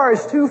 How far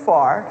is too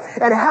far?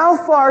 And how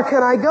far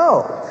can I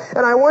go?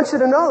 And I want you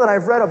to know that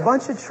I've read a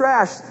bunch of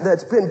trash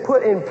that's been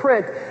put in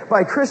print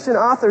by Christian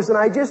authors, and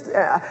I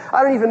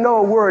don't even know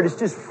a word. It's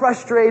just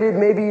frustrated.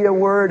 Maybe a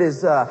word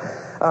is,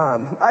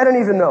 I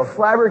don't even know.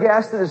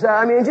 Flabbergasted is that.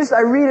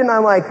 I read it and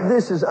I'm like,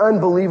 this is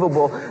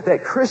unbelievable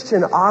that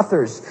Christian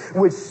authors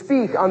would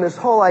speak on this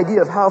whole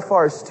idea of how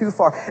far is too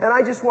far. And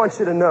I just want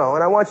you to know,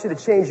 and I want you to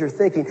change your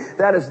thinking,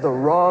 that is the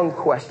wrong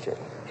question.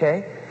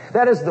 Okay?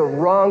 That is the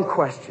wrong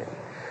question.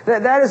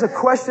 That is a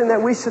question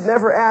that we should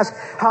never ask,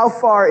 how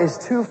far is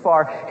too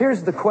far?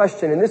 Here's the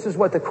question, and this is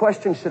what the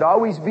question should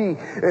always be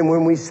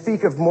when we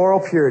speak of moral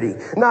purity.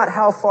 Not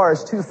how far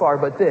is too far,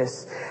 but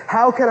this.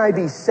 How can I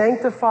be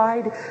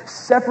sanctified,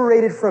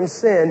 separated from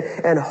sin,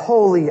 and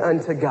holy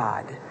unto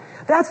God?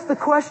 That's the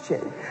question.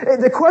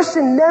 The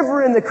question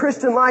never in the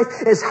Christian life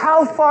is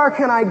how far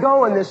can I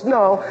go in this?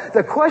 No.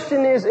 The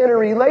question is in a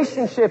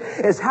relationship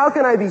is how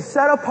can I be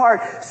set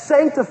apart,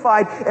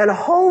 sanctified, and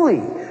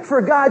holy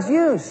for God's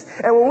use?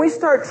 And when we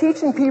start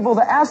teaching people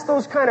to ask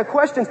those kind of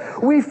questions,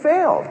 we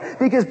failed.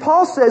 Because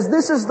Paul says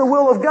this is the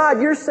will of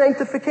God, your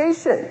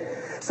sanctification.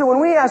 So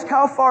when we ask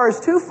how far is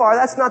too far,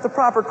 that's not the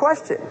proper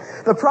question.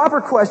 The proper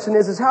question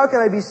is how can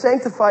I be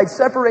sanctified,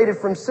 separated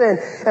from sin,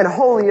 and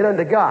holy and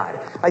unto God?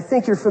 I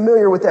think you're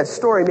familiar with that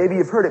story. Maybe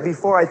you've heard it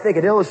before. I think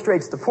it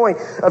illustrates the point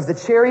of the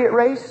chariot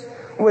race.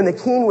 when the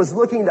king was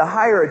looking to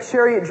hire a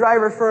chariot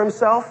driver for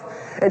himself.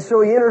 And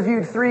so he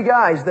interviewed 3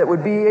 guys that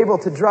would be able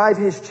to drive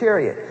his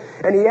chariot.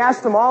 And he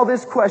asked them all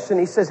this question.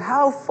 He says,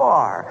 how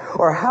far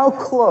or how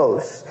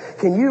close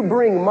can you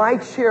bring my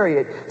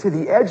chariot to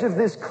the edge of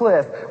this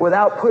cliff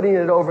without putting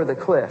it over the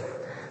cliff?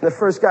 And the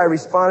first guy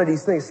responded, he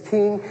thinks,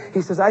 King,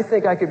 he says, I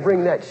think I could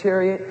bring that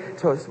chariot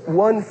to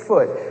 1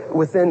 foot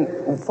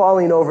within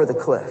falling over the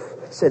cliff.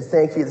 Said,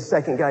 thank you. The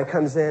second guy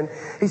comes in.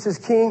 He says,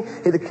 King,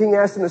 the king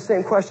asked him the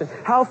same question.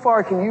 How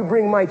far can you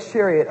bring my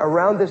chariot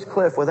around this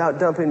cliff without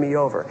dumping me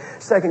over?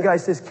 Second guy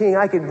says, King,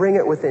 I could bring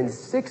it within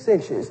 6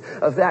 inches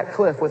of that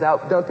cliff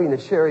without dumping the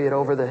chariot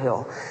over the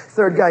hill.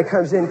 Third guy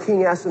comes in.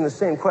 King asks him the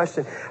same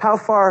question. How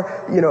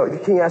far,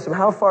 the king asked him,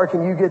 how far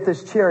can you get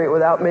this chariot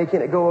without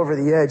making it go over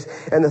the edge?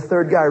 And the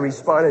third guy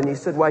responded and he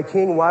said, why,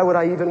 King, why would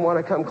I even want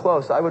to come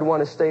close? I would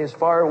want to stay as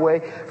far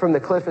away from the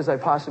cliff as I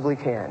possibly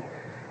can.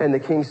 And the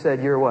king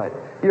said, you're what?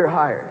 You're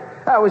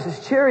hired. That was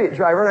his chariot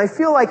driver. And I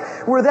feel like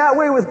we're that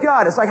way with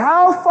God. It's like,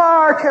 how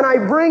far can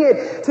I bring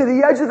it to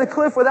the edge of the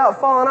cliff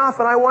without falling off?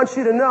 And I want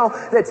you to know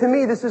that to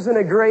me, this isn't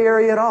a gray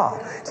area at all.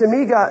 To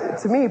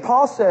me,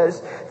 Paul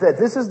says that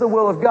this is the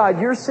will of God,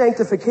 your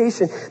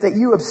sanctification, that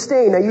you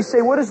abstain. Now you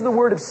say, what does the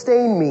word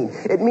abstain mean?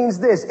 It means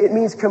this. It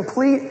means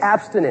complete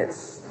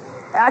abstinence.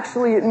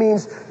 Actually, it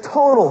means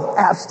total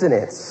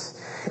abstinence.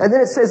 And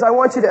then it says, I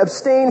want you to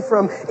abstain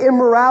from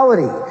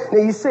immorality.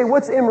 Now you say,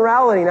 what's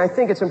immorality? And I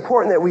think it's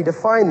important that we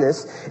define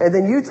this. And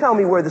then you tell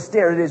me where the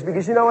standard is,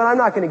 because you know what? I'm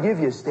not going to give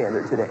you a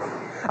standard today.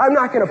 I'm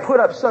not going to put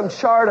up some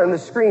chart on the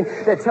screen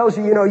that tells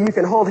you, you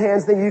can hold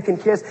hands, then you can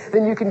kiss,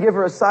 then you can give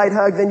her a side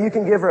hug, then you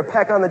can give her a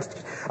peck on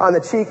the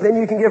cheek, then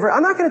you can give her.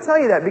 I'm not going to tell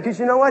you that, because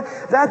you know what?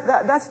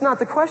 That's not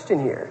the question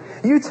here.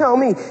 You tell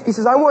me. He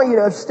says, I want you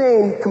to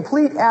abstain,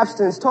 complete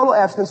abstinence, total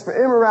abstinence for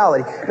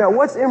immorality. Now,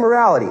 what's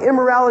immorality?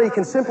 Immorality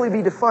can simply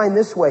be defined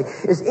this way: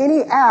 is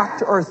any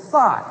act or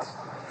thought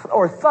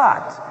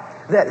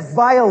that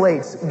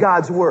violates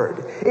God's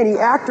word. Any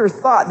act or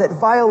thought that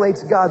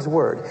violates God's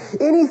word.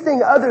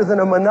 Anything other than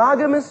a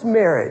monogamous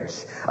marriage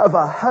of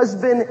a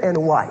husband and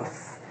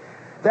wife.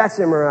 That's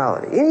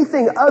immorality.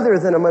 Anything other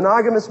than a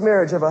monogamous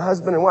marriage of a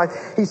husband and wife.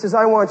 He says,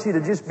 I want you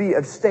to just be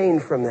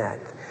abstained from that.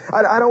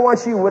 I don't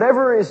want you,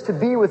 whatever is to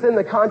be within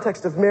the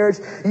context of marriage,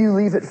 you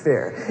leave it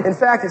fair. In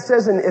fact, it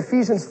says in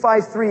Ephesians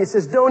 5:3, it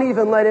says, don't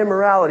even let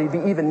immorality be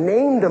even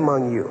named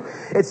among you.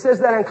 It says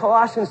that in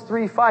Colossians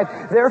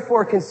 3:5,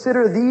 therefore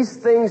consider these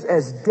things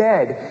as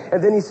dead.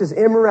 And then he says,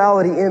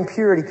 immorality,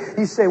 impurity.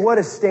 You say, what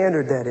a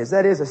standard that is.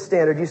 That is a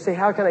standard. You say,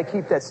 how can I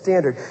keep that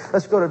standard?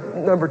 Let's go to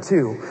number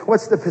 2.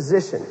 What's the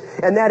position?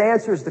 And that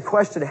answers the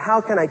question,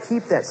 how can I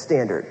keep that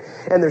standard?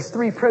 And there's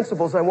 3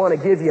 principles I want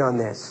to give you on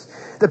this.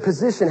 The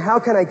position, how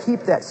can I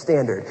keep that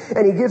standard?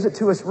 And he gives it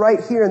to us right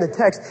here in the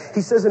text.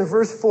 He says in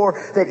verse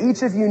 4 that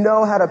each of you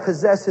know how to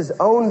possess his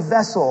own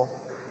vessel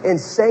in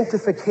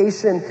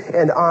sanctification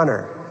and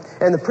honor.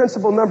 And the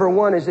principle number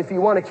 1 is, if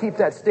you want to keep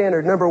that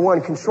standard, number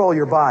 1, control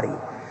your body.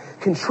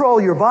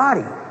 Control your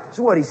body. This is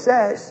what he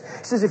says.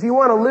 He says if you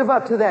want to live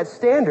up to that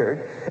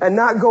standard and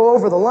not go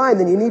over the line,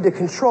 then you need to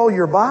control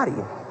your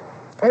body.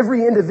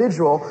 Every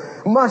individual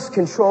must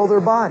control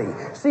their body.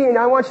 See, and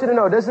I want you to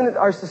know, doesn't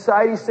our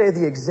society say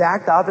the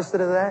exact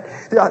opposite of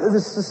that? The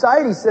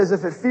society says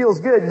if it feels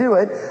good, do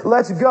it.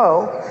 Let's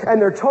go.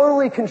 And they're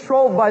totally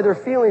controlled by their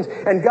feelings.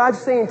 And God's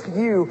saying to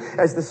you,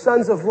 as the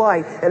sons of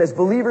light and as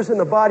believers in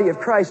the body of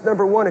Christ,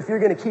 number 1, if you're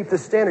going to keep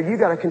this standard, you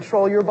got to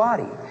control your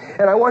body.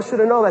 And I want you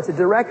to know that's a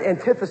direct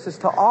antithesis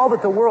to all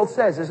that the world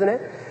says, isn't it?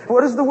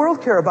 What does the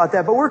world care about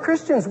that? But we're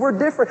Christians. We're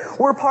different.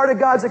 We're part of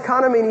God's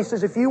economy. And he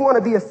says, if you want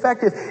to be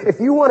effective, if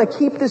you want to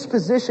keep this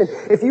position,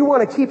 if you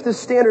want to keep this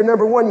standard,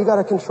 number 1, you got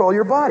to control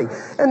your body.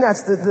 And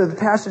that's the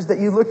passage that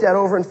you looked at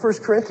over in 1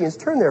 Corinthians.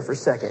 Turn there for a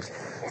second.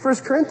 1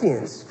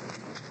 Corinthians.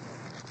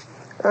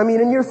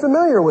 And you're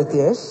familiar with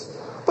this,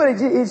 but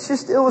it's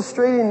just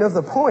illustrating of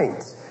the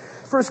point.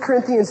 1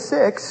 Corinthians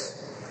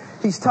 6,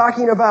 he's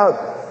talking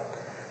about,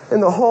 in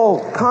the whole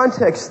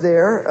context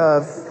there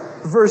of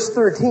verse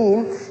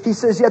 13, he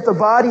says, yet the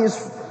body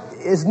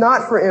is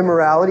not for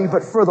immorality,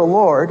 but for the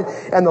Lord,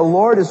 and the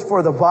Lord is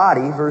for the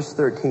body, verse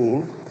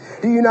 13.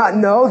 Do you not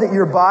know that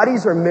your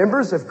bodies are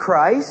members of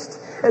Christ?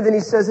 And then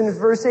he says in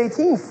verse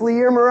 18, flee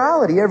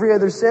immorality. Every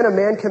other sin a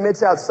man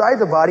commits outside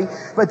the body,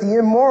 but the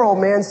immoral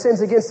man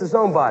sins against his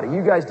own body.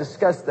 You guys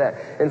discussed that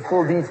in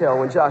full detail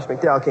when Josh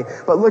McDowell came.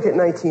 But look at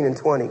 19 and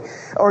 20.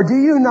 Or do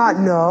you not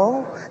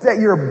know that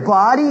your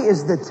body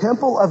is the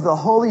temple of the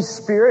Holy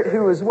Spirit,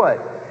 who is what?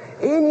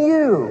 In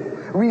you.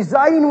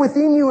 Residing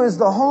within you is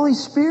the Holy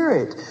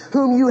Spirit,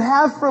 whom you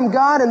have from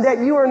God, and that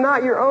you are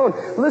not your own.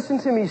 Listen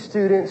to me,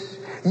 students.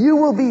 You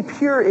will be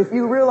pure if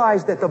you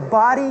realize that the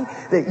body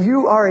that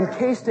you are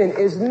encased in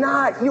is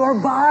not your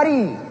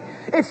body.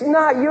 It's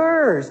not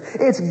yours.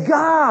 It's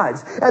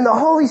God's. And the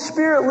Holy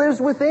Spirit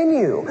lives within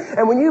you.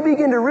 And when you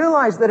begin to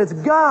realize that it's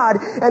God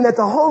and that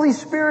the Holy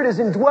Spirit is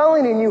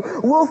indwelling in you,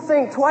 we'll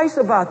think twice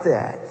about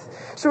that.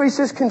 So he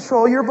says,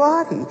 control your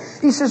body.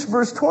 He says,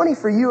 verse 20,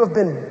 for you have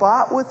been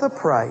bought with a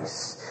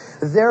price.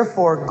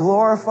 Therefore,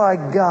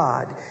 glorify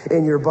God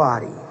in your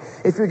body.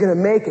 If you're going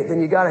to make it, then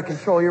you got to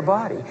control your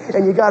body.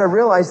 And you got to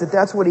realize that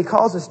that's what he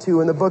calls us to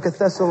in the book of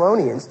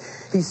Thessalonians.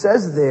 He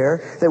says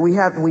there that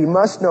we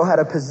must know how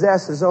to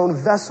possess his own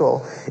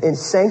vessel in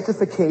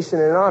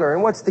sanctification and honor.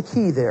 And what's the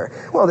key there?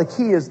 Well, the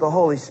key is the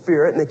Holy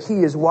Spirit, and the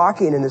key is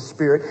walking in the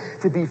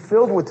Spirit, to be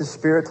filled with the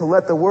Spirit, to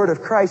let the word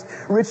of Christ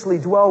richly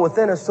dwell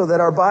within us so that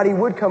our body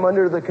would come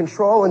under the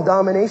control and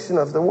domination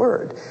of the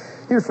word.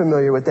 You're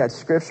familiar with that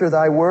scripture,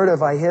 thy word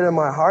have I hid in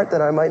my heart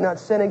that I might not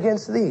sin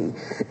against thee.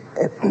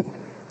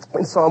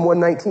 And Psalm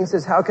 119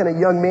 says, how can a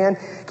young man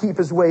keep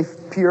his way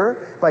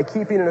pure? By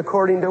keeping it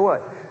according to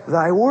what?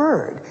 Thy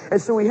word. And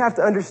so we have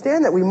to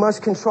understand that we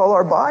must control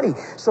our body.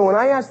 So when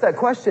I ask that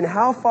question,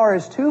 how far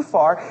is too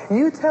far?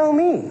 You tell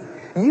me.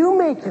 You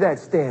make that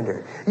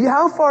standard.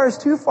 How far is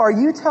too far?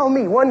 You tell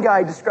me. One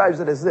guy describes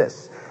it as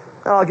this.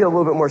 I'll get a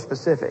little bit more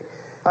specific.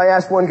 I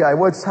asked one guy,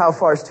 how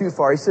far is too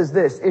far? He says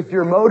this, if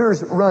your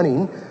motor's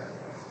running,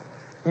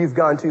 you've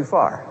gone too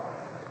far.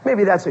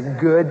 Maybe that's a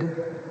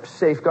good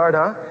safeguard,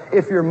 huh?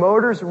 If your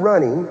motor's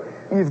running,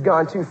 you've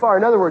gone too far.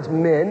 In other words,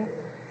 men,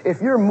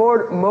 if your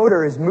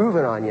motor is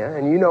moving on you,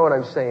 and you know what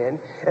I'm saying,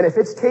 and if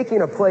it's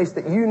taking a place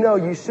that you know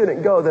you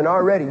shouldn't go, then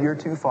already you're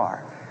too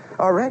far.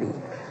 Already.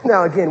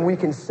 Now, again, we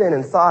can sin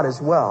in thought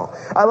as well.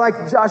 I like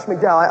Josh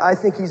McDowell. I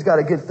think he's got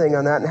a good thing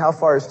on that, and how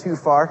far is too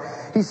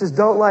far. He says,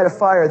 don't light a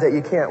fire that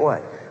you can't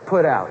what?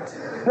 Put out.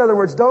 In other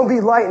words, don't be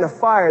lighting a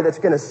fire that's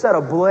going to set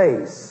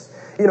ablaze.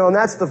 You know, and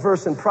that's the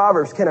verse in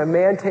Proverbs. Can a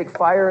man take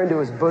fire into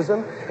his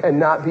bosom and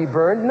not be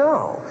burned?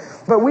 No.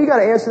 But we got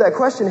to answer that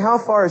question, how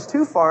far is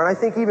too far? And I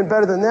think even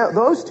better than that,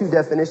 those two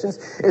definitions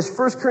is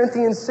 1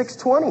 Corinthians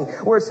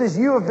 6:20, where it says,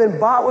 you have been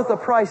bought with a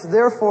price,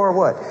 therefore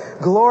what?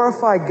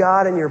 Glorify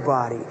God in your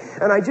body.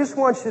 And I just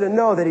want you to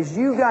know that as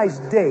you guys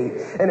date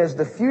and as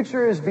the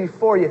future is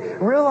before you,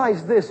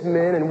 realize this,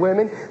 men and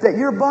women, that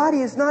your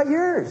body is not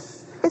yours.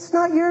 It's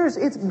not yours,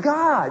 it's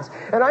God's.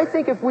 And I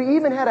think if we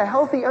even had a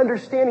healthy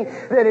understanding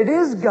that it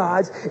is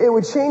God's, it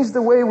would change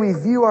the way we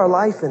view our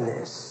life in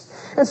this.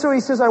 And so he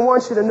says, I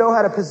want you to know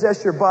how to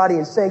possess your body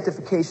in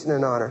sanctification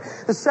and honor.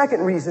 The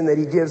second reason that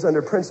he gives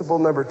under principle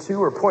number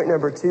 2, or point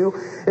number 2,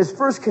 is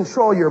first,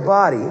 control your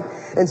body.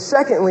 And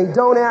secondly,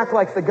 don't act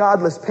like the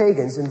godless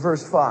pagans in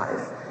verse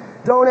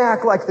 5. Don't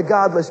act like the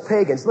godless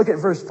pagans. Look at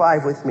verse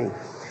 5 with me.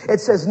 It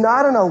says,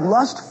 not in a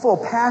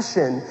lustful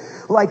passion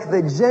like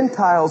the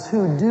Gentiles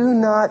who do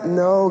not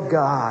know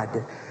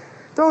God.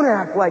 Don't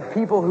act like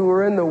people who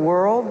are in the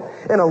world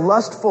in a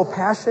lustful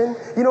passion.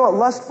 You know what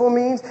lustful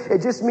means?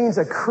 It just means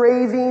a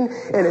craving,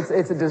 and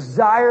it's a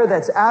desire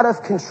that's out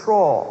of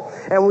control.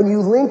 And when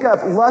you link up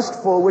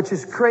lustful, which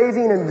is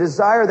craving, and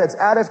desire that's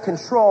out of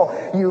control,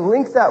 you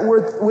link that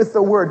word with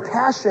the word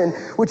passion,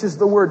 which is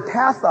the word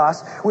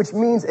pathos, which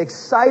means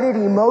excited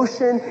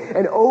emotion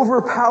and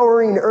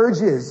overpowering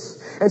urges.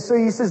 And so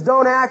he says,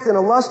 don't act in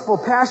a lustful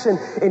passion,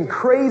 in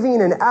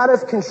craving and out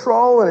of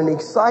control and in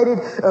excited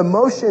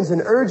emotions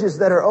and urges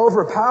that are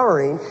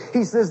overpowering.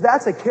 He says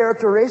that's a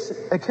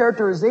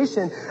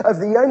characterization of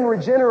the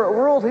unregenerate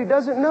world who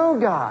doesn't know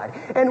God.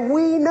 And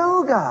we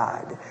know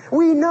God.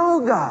 We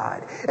know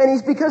God. And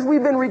it's because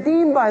we've been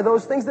redeemed by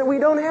those things that we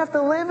don't have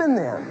to live in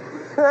them.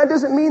 And that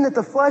doesn't mean that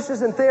the flesh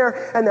isn't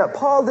there and that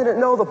Paul didn't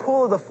know the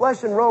pull of the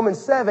flesh in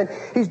Romans 7.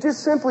 He's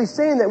just simply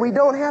saying that we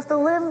don't have to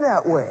live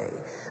that way.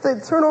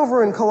 Turn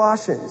over in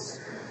Colossians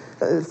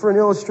for an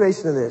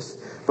illustration of this.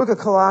 Book of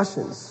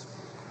Colossians.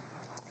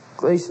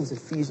 Galatians,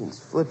 Ephesians,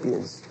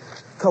 Philippians.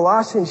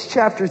 Colossians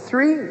chapter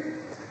 3.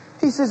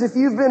 He says, if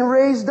you've been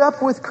raised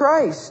up with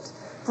Christ,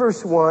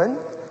 verse 1.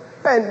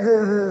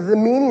 And the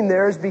meaning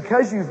there is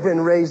because you've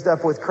been raised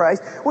up with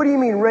Christ. What do you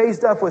mean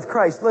raised up with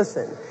Christ?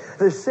 Listen,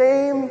 the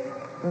same,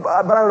 but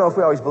I don't know if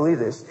we always believe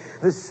this,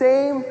 the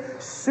same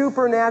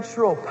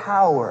supernatural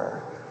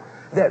power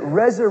that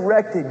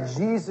resurrected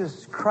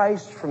Jesus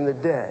Christ from the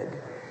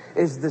dead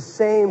is the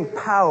same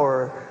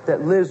power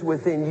that lives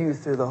within you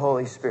through the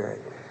Holy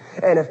Spirit.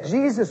 And if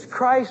Jesus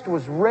Christ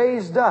was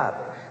raised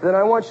up, then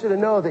I want you to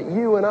know that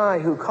you and I,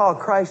 who call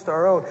Christ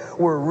our own,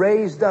 were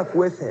raised up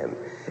with him.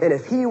 And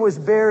if he was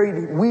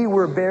buried, we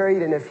were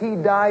buried. And if he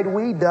died,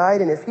 we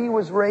died. And if he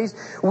was raised,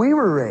 we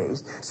were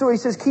raised. So he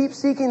says, keep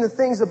seeking the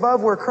things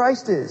above where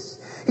Christ is.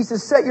 He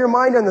says, set your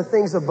mind on the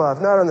things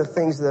above, not on the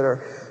things that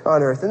are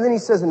on earth. And then he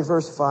says in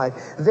verse 5,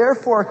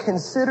 therefore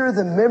consider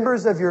the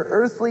members of your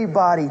earthly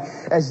body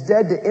as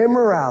dead to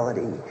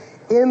immorality,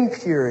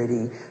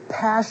 impurity,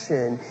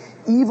 passion,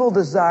 evil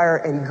desire,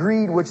 and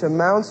greed, which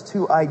amounts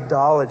to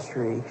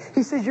idolatry.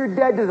 He says you're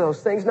dead to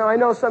those things. Now, I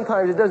know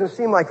sometimes it doesn't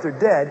seem like they're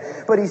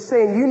dead, but he's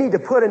saying you need to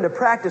put into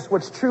practice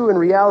what's true in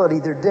reality.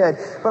 They're dead.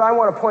 But I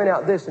want to point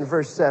out this in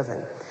verse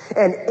 7.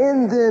 And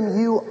in them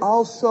you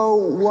also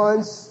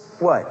once,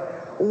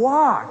 what?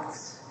 Walked.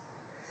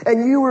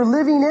 And you were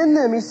living in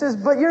them. He says,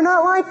 but you're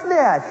not like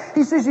that.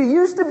 He says, you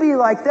used to be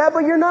like that, but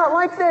you're not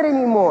like that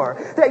anymore.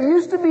 That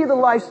used to be the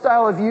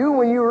lifestyle of you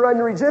when you were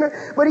unregenerate.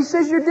 But he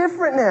says you're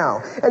different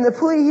now. And the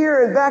plea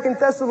here and back in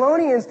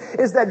Thessalonians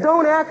is that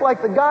don't act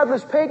like the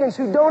godless pagans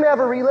who don't have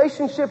a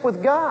relationship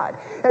with God.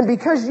 And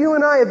because you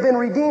and I have been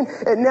redeemed,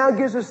 it now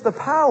gives us the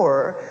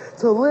power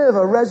to live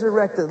a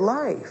resurrected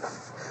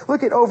life.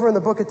 Look at over in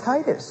the book of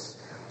Titus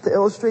to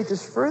illustrate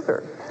this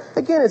further.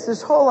 Again, it's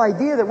this whole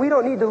idea that we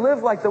don't need to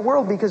live like the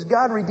world because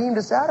God redeemed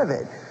us out of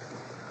it.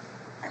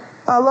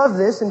 I love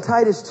this in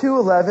Titus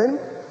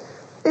 2:11.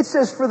 It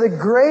says, for the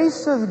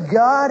grace of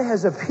God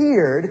has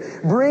appeared,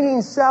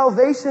 bringing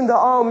salvation to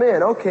all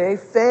men. Okay,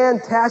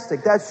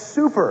 fantastic. That's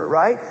super,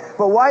 right?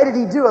 But why did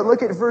he do it?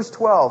 Look at verse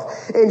 12.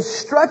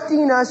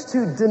 Instructing us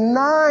to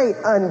deny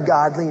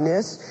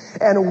ungodliness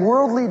and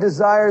worldly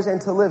desires and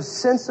to live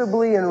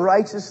sensibly and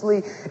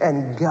righteously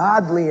and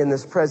godly in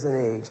this present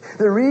age.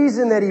 The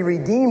reason that he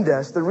redeemed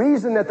us, the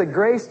reason that the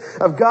grace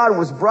of God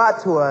was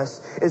brought to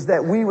us is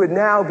that we would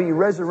now be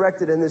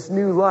resurrected in this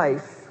new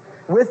life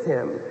with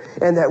him,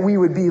 and that we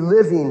would be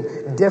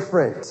living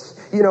different.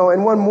 You know,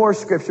 and one more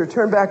scripture,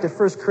 turn back to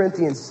 1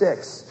 Corinthians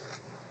 6.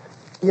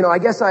 You know, I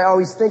guess I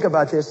always think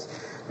about this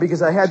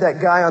because I had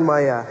that guy on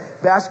my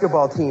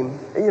basketball team.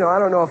 You know, I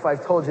don't know if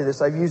I've told you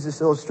this. I've used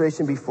this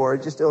illustration before.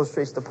 It just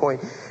illustrates the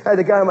point. I had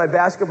a guy on my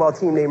basketball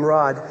team named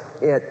Rod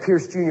at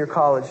Pierce Junior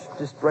College,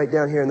 just right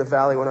down here in the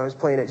valley when I was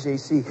playing at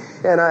JC.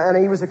 And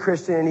he was a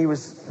Christian, and he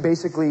was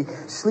basically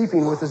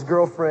sleeping with his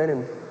girlfriend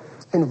and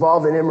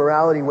involved in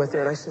immorality with her.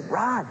 And I said,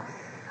 Rod,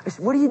 I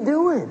said, what are you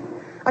doing?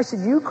 I said,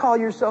 you call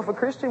yourself a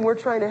Christian. We're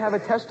trying to have a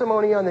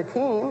testimony on the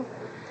team.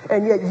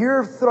 And yet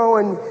you're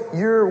throwing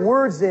your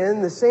words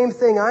in, the same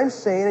thing I'm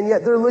saying, and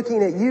yet they're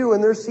looking at you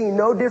and they're seeing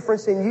no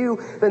difference in you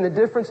than the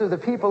difference of the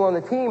people on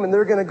the team, and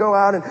they're going to go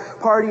out and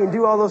party and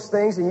do all those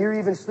things, and you're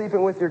even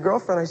sleeping with your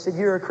girlfriend. I said,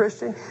 you're a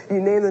Christian?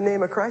 You name the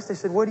name of Christ? I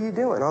said, what are you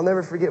doing? I'll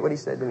never forget what he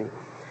said to me.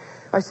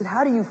 I said,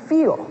 how do you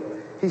feel?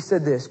 He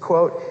said this,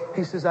 quote,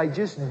 he says, I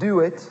just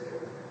do it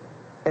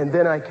and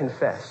then I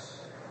confess.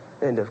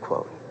 End of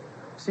quote.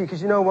 See,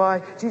 because you know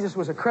why? Jesus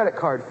was a credit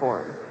card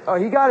for him. Oh,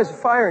 he got his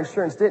fire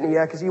insurance, didn't he?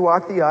 Yeah, because he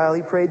walked the aisle,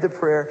 he prayed the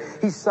prayer,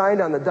 he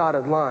signed on the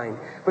dotted line.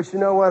 But you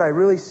know what? I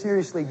really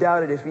seriously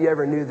doubted if he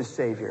ever knew the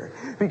Savior.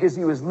 Because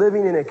he was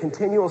living in a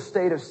continual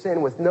state of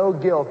sin with no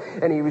guilt,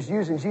 and he was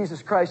using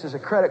Jesus Christ as a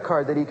credit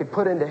card that he could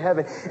put into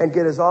heaven and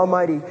get his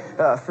almighty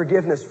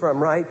forgiveness from,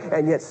 right?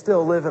 And yet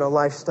still live in a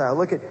lifestyle.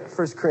 Look at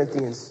 1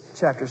 Corinthians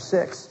chapter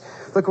 6.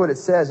 Look what it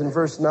says in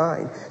verse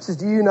 9. It says,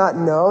 do you not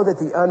know that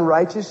the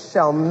unrighteous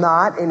shall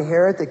not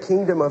inherit the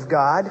kingdom of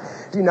God?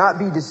 Do not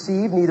be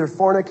deceived, neither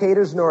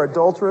fornicators, nor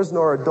adulterers,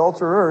 nor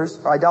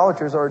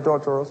idolaters or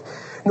adulterers,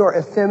 nor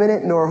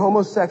effeminate, nor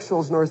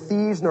homosexuals, nor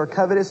thieves, nor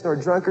covetous, nor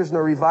drunkards,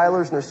 nor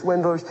revilers, nor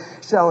swindlers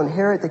shall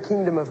inherit the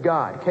kingdom of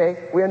God.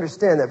 Okay? We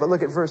understand that, but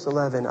look at verse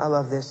 11. I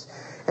love this.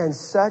 And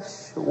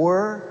such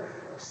were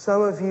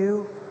some of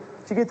you.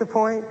 Did you get the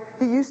point?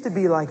 He used to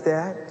be like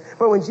that.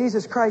 But when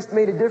Jesus Christ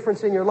made a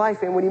difference in your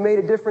life and when he made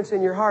a difference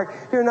in your heart,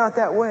 you're not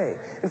that way.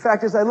 In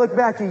fact, as I look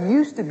back, you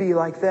used to be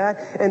like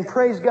that. And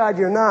praise God,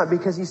 you're not,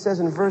 because he says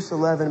in verse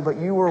 11, but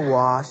you were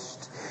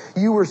washed,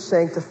 you were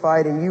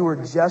sanctified, and you were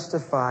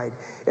justified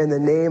in the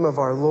name of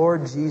our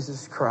Lord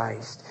Jesus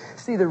Christ.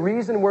 See, the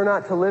reason we're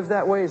not to live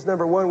that way is,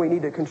 number one, we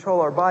need to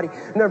control our body.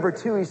 Number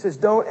two, he says,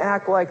 don't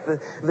act like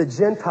the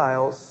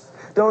Gentiles.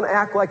 Don't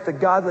act like the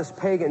godless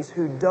pagans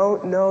who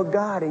don't know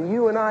God. And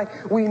you and I,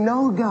 we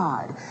know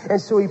God. And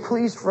so he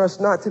pleads for us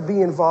not to be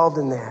involved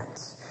in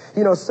that.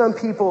 You know, some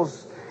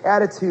people's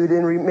attitude,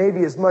 and maybe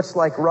is much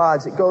like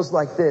Rod's, it goes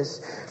like this.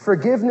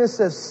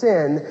 Forgiveness of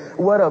sin,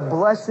 what a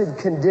blessed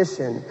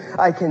condition.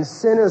 I can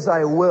sin as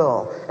I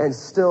will and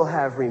still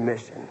have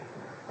remission.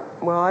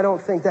 Well, I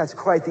don't think that's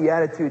quite the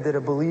attitude that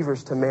a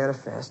believer's to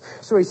manifest.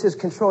 So he says,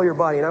 control your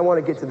body. And I want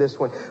to get to this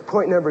one.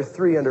 Point number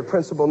 3 under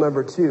principle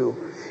number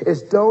 2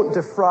 is don't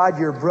defraud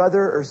your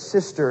brother or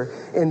sister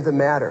in the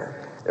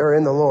matter or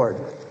in the Lord.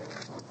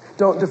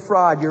 Don't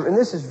defraud and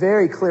this is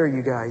very clear,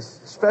 you guys,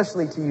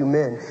 especially to you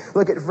men.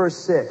 Look at verse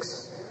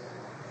 6.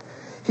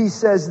 He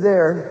says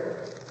there,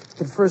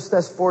 in 1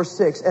 Thess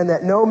 4:6, and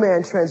that no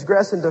man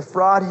transgress and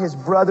defraud his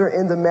brother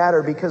in the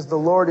matter, because the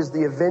Lord is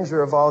the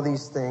avenger of all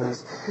these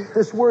things.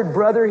 This word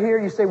brother here,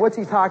 you say, what's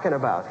he talking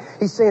about?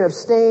 He's saying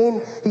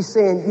abstain. He's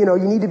saying, you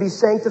need to be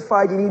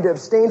sanctified. You need to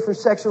abstain from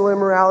sexual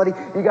immorality.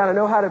 You got to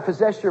know how to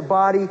possess your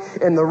body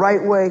in the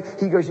right way.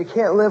 He goes, you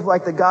can't live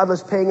like the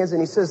godless pagans.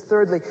 And he says,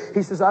 thirdly,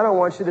 he says, I don't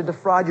want you to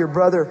defraud your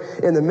brother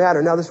in the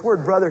matter. Now, this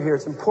word brother here,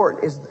 it's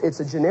important.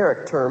 It's a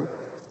generic term.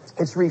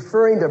 It's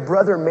referring to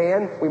brother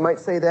man, we might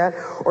say that,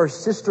 or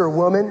sister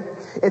woman.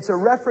 It's a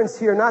reference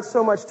here not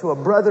so much to a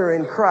brother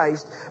in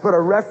Christ, but a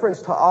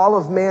reference to all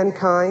of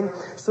mankind,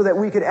 so that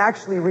we could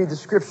actually read the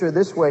scripture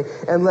this way,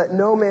 and let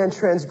no man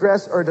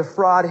transgress or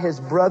defraud his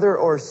brother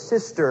or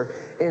sister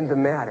in the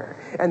matter.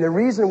 And the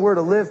reason we're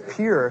to live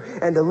pure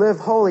and to live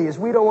holy is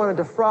we don't want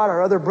to defraud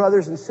our other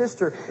brothers and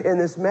sisters in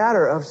this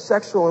matter of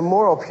sexual and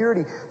moral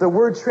purity. The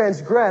word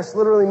transgress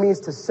literally means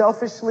to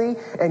selfishly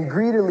and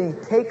greedily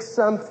take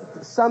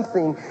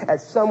something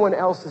at someone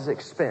else's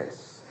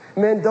expense.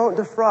 Men, don't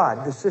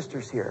defraud the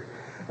sisters here.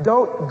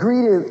 Don't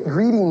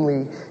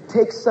greedingly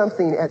take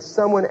something at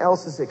someone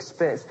else's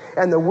expense.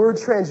 And the word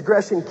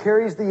transgression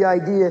carries the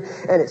idea,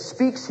 and it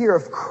speaks here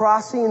of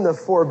crossing the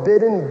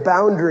forbidden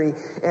boundary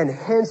and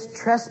hence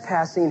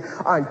trespassing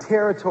on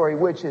territory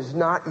which is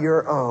not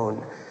your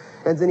own.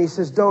 And then he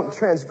says, don't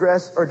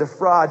transgress or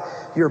defraud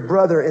your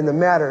brother in the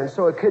matter. And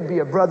so it could be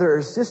a brother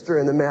or sister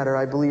in the matter,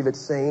 I believe it's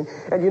saying.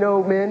 And you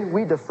know, men,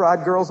 we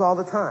defraud girls all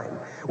the time.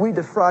 We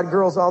defraud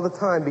girls all the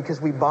time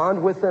because we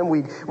bond with them.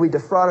 We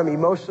defraud them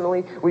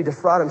emotionally. We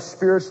defraud them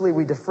spiritually.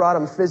 We defraud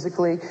them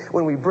physically.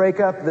 When we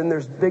break up, then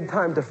there's big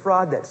time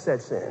defraud that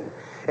sets in.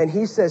 And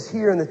he says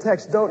here in the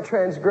text, don't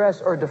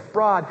transgress or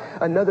defraud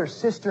another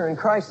sister in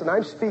Christ. And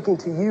I'm speaking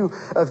to you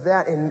of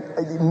that in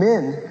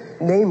men.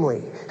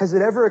 Namely, has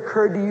it ever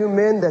occurred to you,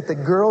 men, that the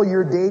girl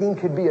you're dating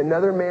could be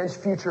another man's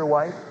future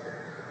wife?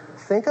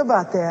 Think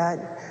about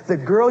that. The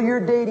girl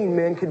you're dating,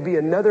 men, could be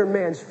another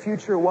man's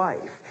future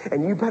wife.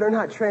 And you better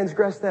not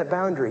transgress that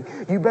boundary.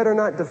 You better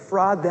not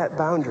defraud that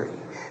boundary.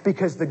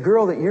 Because the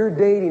girl that you're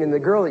dating and the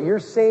girl that you're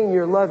saying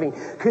you're loving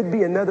could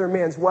be another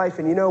man's wife.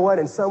 And you know what?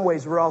 In some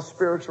ways, we're all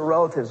spiritual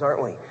relatives,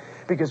 aren't we?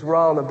 Because we're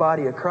all in the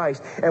body of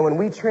Christ. And when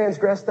we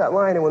transgress that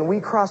line and when we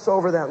cross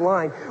over that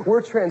line,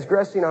 we're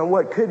transgressing on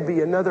what could be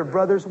another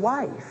brother's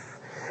wife.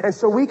 And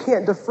so we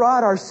can't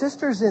defraud our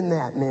sisters in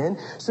that, men.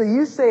 So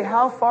you say,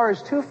 how far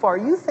is too far?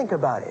 You think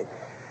about it.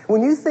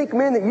 When you think,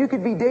 men, that you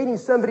could be dating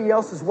somebody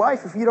else's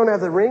wife if you don't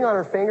have the ring on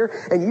her finger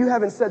and you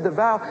haven't said the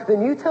vow,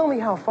 then you tell me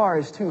how far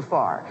is too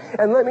far.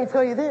 And let me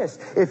tell you this,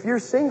 if you're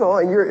single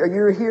and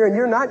you're here and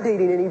you're not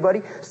dating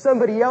anybody,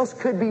 somebody else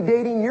could be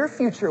dating your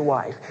future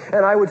wife.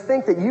 And I would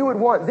think that you would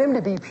want them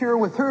to be pure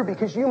with her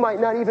because you might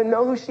not even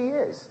know who she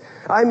is.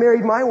 I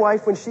married my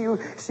wife when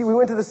we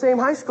went to the same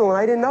high school and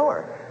I didn't know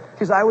her.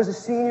 Because I was a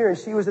senior and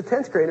she was a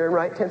 10th grader,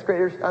 right? 10th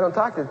graders, I don't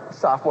talk to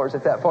sophomores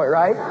at that point,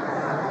 right?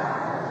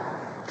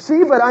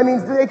 See, but I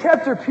mean, they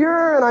kept her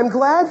pure, and I'm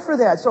glad for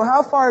that. So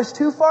how far is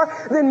too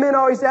far? Then men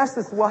always ask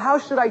this, well, how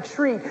should I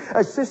treat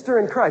a sister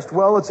in Christ?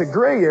 Well, it's a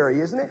gray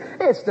area, isn't it?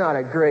 It's not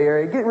a gray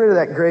area. Get rid of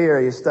that gray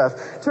area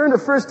stuff. Turn to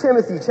 1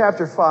 Timothy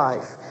chapter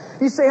 5.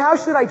 You say, how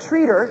should I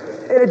treat her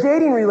in a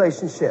dating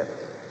relationship?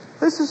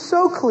 This is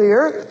so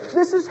clear.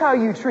 This is how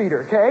you treat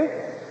her,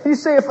 okay? You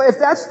say, if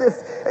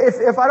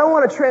I don't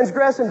want to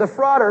transgress and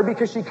defraud her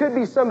because she could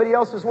be somebody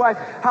else's wife,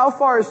 how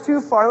far is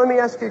too far? Let me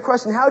ask you a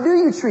question. How do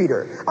you treat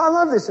her? I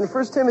love this. In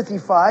 1 Timothy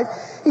 5,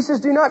 he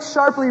says, do not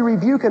sharply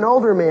rebuke an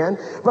older man,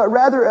 but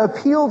rather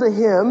appeal to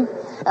him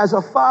as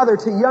a father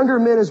to younger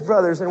men as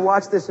brothers. And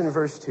watch this in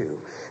verse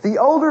 2. The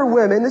older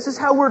women, this is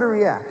how we're to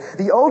react.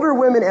 The older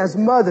women as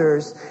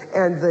mothers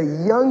and the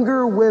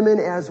younger women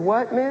as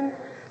what, men?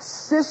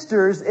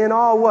 Sisters in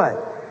all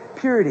what?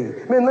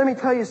 Purity. Man, let me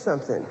tell you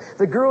something.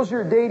 The girls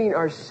you're dating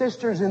are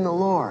sisters in the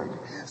Lord.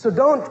 So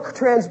don't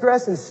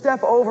transgress and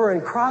step over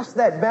and cross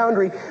that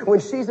boundary when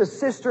she's a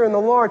sister in the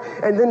Lord.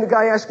 And then the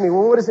guy asked me,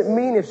 well, what does it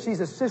mean if she's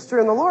a sister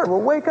in the Lord?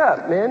 Well, wake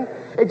up, man.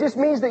 It just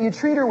means that you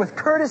treat her with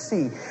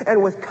courtesy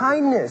and with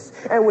kindness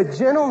and with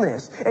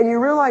gentleness. And you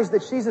realize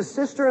that she's a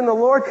sister in the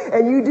Lord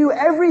and you do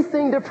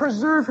everything to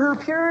preserve her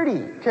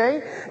purity.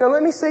 Okay? Now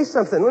let me say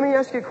something. Let me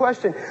ask you a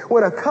question.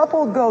 When a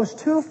couple goes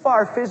too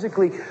far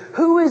physically,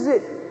 who is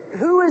it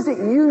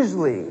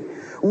usually?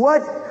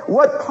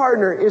 What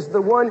partner is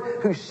the one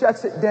who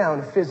shuts it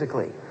down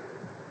physically?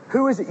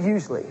 Who is it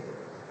usually?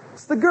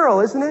 It's the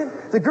girl, isn't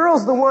it? The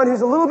girl's the one who's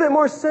a little bit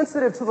more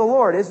sensitive to the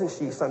Lord, isn't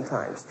she,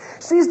 sometimes?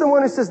 She's the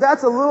one who says,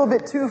 that's a little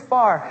bit too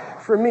far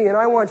for me. And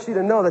I want you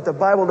to know that the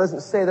Bible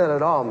doesn't say that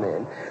at all,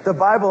 men. The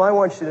Bible, I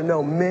want you to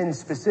know, men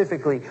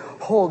specifically,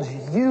 holds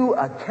you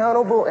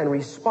accountable and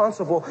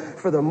responsible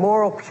for the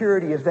moral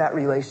purity of that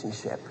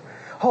relationship.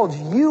 Holds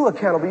you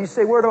accountable. You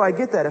say, where do I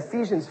get that?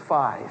 Ephesians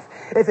 5.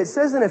 If it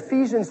says in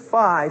Ephesians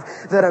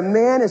 5 that a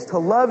man is to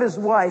love his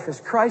wife as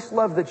Christ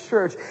loved the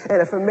church,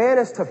 and if a man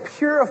is to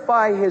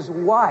purify his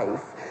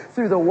wife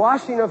through the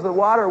washing of the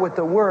water with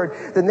the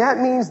word, then that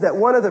means that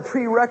one of the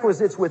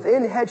prerequisites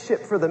within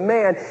headship for the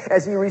man,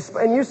 and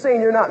you're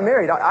saying you're not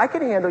married. I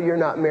can handle you're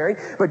not married,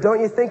 but don't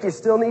you think you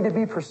still need to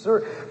be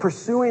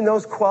pursuing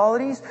those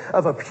qualities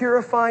of a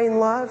purifying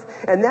love?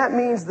 And that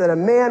means that a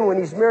man, when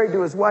he's married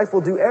to his wife,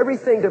 will do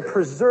everything to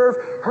preserve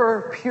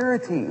her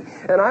purity.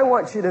 And I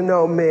want you to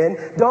know,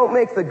 men, don't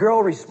make the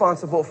girl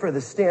responsible for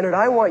the standard.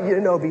 I want you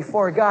to know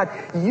before God,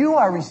 you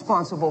are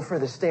responsible for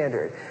the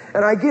standard.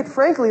 And I get,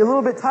 frankly, a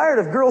little bit tired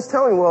of girls girl's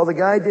telling me, well, the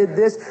guy did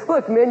this.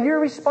 Look, men,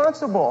 you're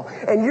responsible.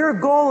 And your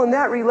goal in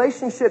that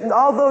relationship,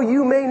 although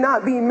you may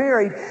not be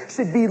married,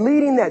 should be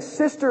leading that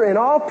sister in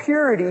all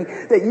purity,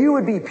 that you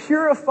would be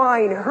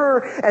purifying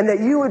her and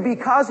that you would be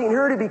causing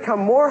her to become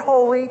more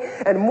holy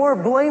and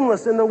more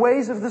blameless in the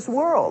ways of this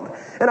world.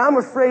 And I'm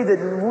afraid that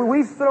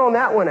we've thrown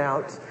that one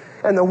out.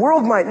 And the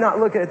world might not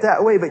look at it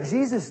that way, but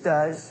Jesus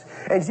does.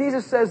 And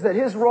Jesus says that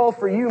his role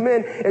for you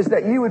men is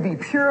that you would be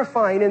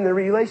purifying in the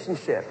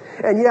relationship.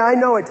 And yeah, I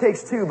know it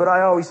takes two, but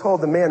I always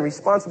hold the man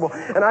responsible.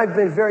 And I've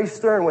been very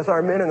stern with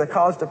our men in the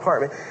college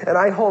department. And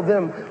I hold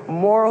them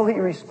morally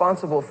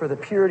responsible for the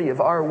purity of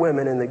our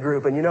women in the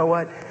group. And you know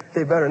what?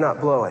 They better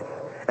not blow it.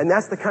 And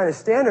that's the kind of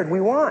standard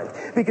we want.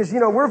 Because,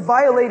 we're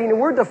violating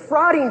and we're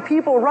defrauding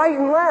people right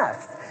and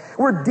left.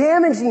 We're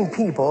damaging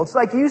people. It's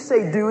like you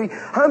say, Dewey,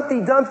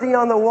 Humpty Dumpty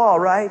on the wall,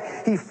 right?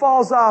 He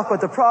falls off,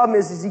 but the problem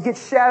is he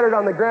gets shattered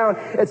on the ground.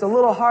 It's a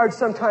little hard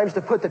sometimes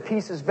to put the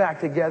pieces back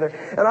together.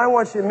 And I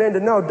want you men to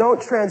know,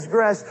 don't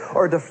transgress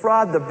or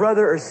defraud the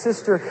brother or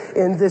sister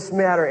in this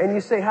matter. And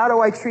you say, how do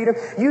I treat him?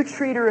 You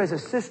treat her as a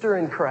sister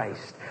in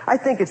Christ. I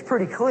think it's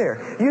pretty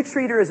clear. You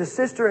treat her as a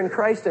sister in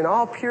Christ in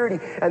all purity,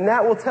 and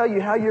that will tell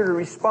you how you're to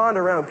respond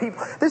around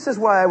people. This is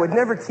why I would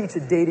never teach a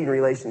dating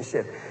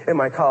relationship in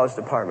my college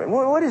department.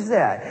 Well, what is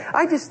that?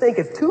 I just think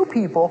if two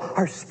people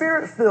are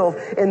spirit-filled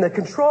in the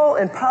control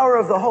and power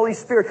of the Holy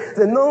Spirit,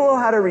 then they'll know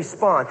how to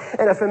respond.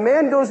 And if a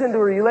man goes into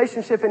a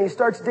relationship and he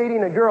starts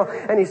dating a girl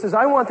and he says,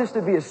 I want this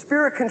to be a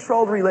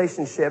spirit-controlled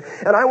relationship,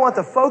 and I want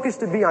the focus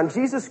to be on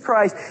Jesus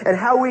Christ and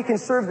how we can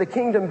serve the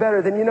kingdom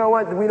better, then you know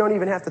what? We don't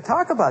even have to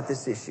talk about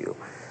this issue.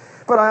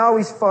 But I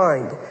always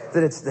find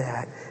that it's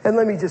that. And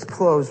let me just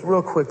close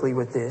real quickly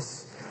with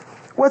this.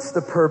 What's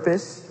the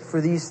purpose for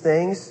these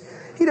things?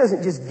 He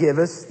doesn't just give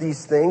us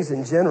these things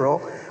in general.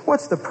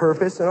 What's the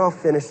purpose? And I'll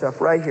finish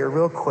up right here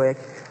real quick.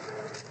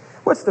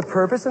 What's the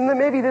purpose? And then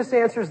maybe this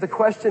answers the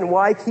question,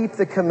 why keep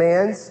the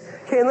commands?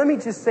 Okay, and let me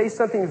just say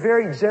something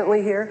very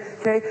gently here,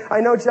 okay? I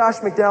know Josh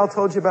McDowell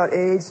told you about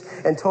AIDS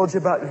and told you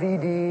about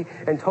VD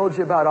and told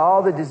you about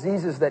all the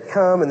diseases that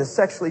come and the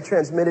sexually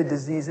transmitted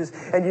diseases.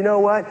 And you know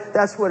what?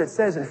 That's what it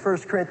says in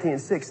 1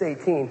 Corinthians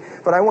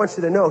 6:18. But I want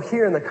you to know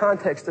here in the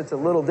context it's a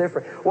little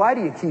different. Why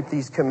do you keep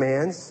these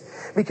commands?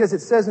 Because it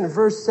says in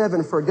verse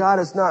 7, for God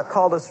has not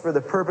called us for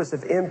the purpose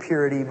of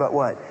impurity, but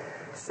what?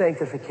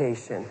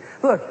 Sanctification.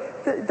 Look,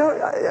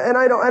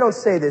 I don't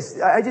say this.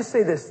 I just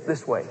say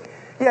this way.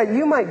 Yeah,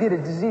 you might get a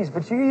disease,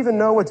 but you even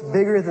know what's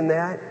bigger than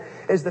that?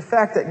 Is the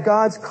fact that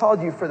God's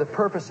called you for the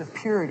purpose of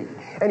purity.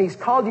 And He's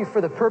called you for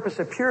the purpose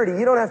of purity.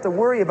 You don't have to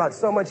worry about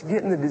so much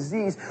getting the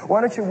disease.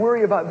 Why don't you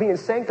worry about being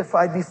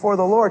sanctified before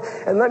the Lord?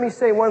 And let me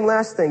say one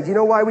last thing. Do you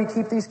know why we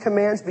keep these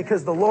commands?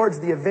 Because the Lord's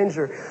the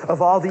avenger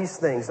of all these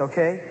things,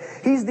 okay?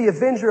 He's the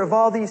avenger of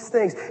all these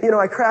things.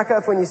 I crack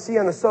up when you see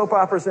on the soap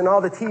operas and all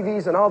the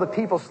TVs and all the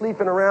people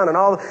sleeping around and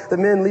all the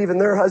men leaving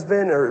their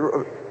husband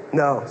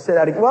no, say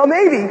that again. Well,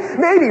 maybe,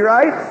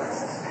 right?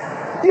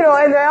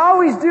 And they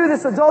always do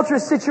this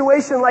adulterous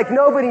situation like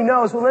nobody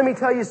knows. Well, let me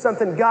tell you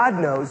something. God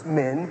knows,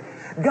 men.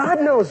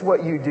 God knows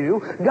what you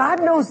do.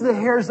 God knows the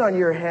hairs on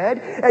your head.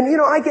 And,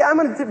 I'm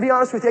going to be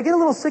honest with you. I get a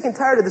little sick and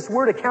tired of this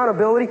word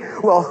accountability.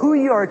 Well, who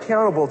you are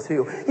accountable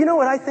to. You know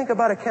what I think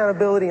about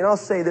accountability? And I'll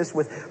say this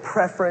with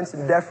preference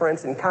and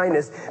deference and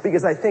kindness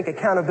because I think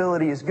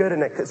accountability is good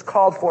and it's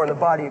called for in the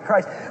body of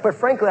Christ. But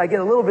frankly, I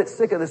get a little bit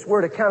sick of this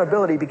word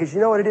accountability because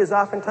you know what it is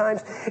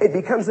oftentimes? It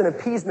becomes an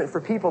appeasement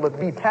for people to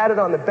be patted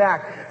on the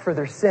back for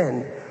their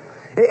sin.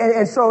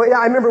 And so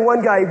I remember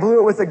one guy, he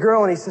blew it with a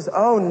girl and he says,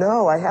 oh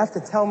no, I have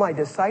to tell my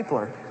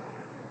discipler.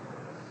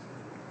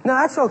 No,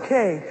 that's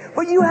okay.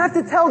 But you have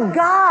to tell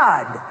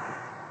God.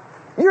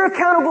 You're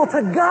accountable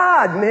to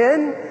God,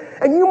 men.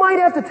 And you might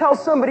have to tell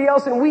somebody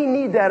else, and we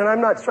need that. And I'm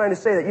not trying to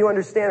say that you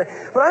understand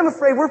it. But I'm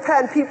afraid we're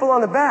patting people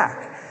on the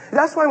back.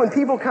 That's why when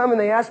people come and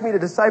they ask me to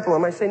disciple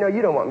them, I say, no,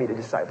 you don't want me to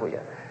disciple you.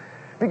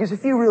 Because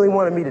if you really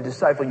wanted me to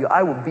disciple you,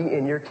 I will be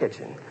in your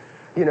kitchen.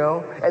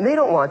 And they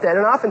don't want that.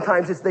 And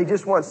oftentimes they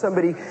just want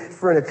somebody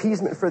for an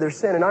appeasement for their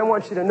sin. And I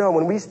want you to know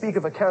when we speak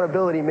of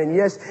accountability, men,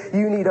 yes,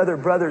 you need other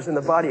brothers in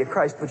the body of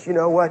Christ, but you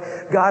know what?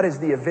 God is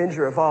the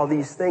avenger of all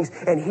these things,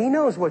 and He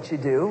knows what you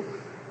do.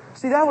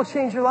 See, that will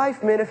change your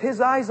life, men, if His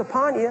eye is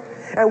upon you.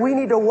 And we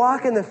need to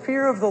walk in the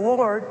fear of the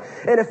Lord.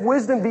 And if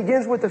wisdom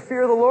begins with the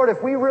fear of the Lord,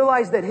 if we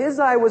realize that His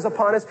eye was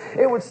upon us,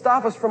 it would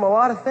stop us from a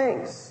lot of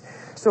things.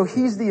 So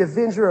He's the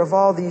avenger of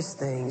all these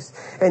things,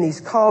 and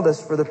He's called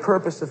us for the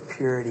purpose of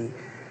purity.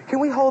 Can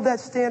we hold that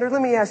standard?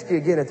 Let me ask you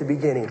again at the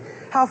beginning.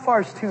 How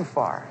far is too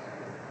far?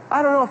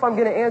 I don't know if I'm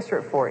going to answer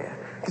it for you.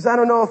 Because I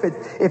don't know if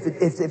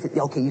it,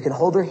 okay, you can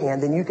hold her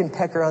hand, then you can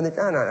peck her on the,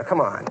 no,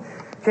 come on.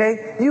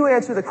 Okay? You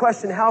answer the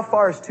question, how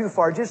far is too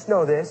far? Just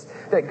know this,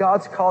 that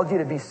God's called you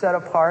to be set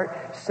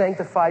apart,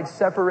 sanctified,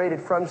 separated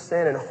from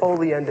sin, and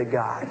holy unto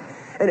God.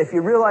 And if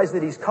you realize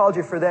that He's called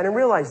you for that, and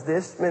realize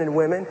this, men and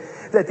women,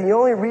 that the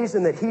only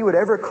reason that He would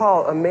ever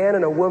call a man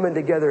and a woman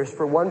together is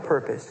for one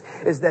purpose,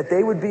 is that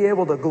they would be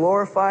able to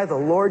glorify the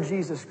Lord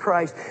Jesus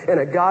Christ in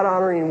a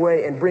God-honoring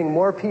way and bring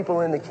more people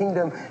in the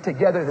kingdom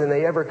together than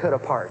they ever could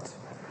apart.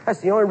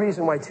 That's the only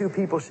reason why two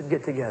people should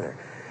get together,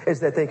 is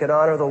that they can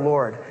honor the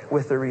Lord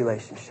with their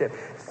relationship.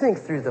 Think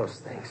through those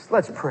things.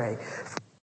 Let's pray.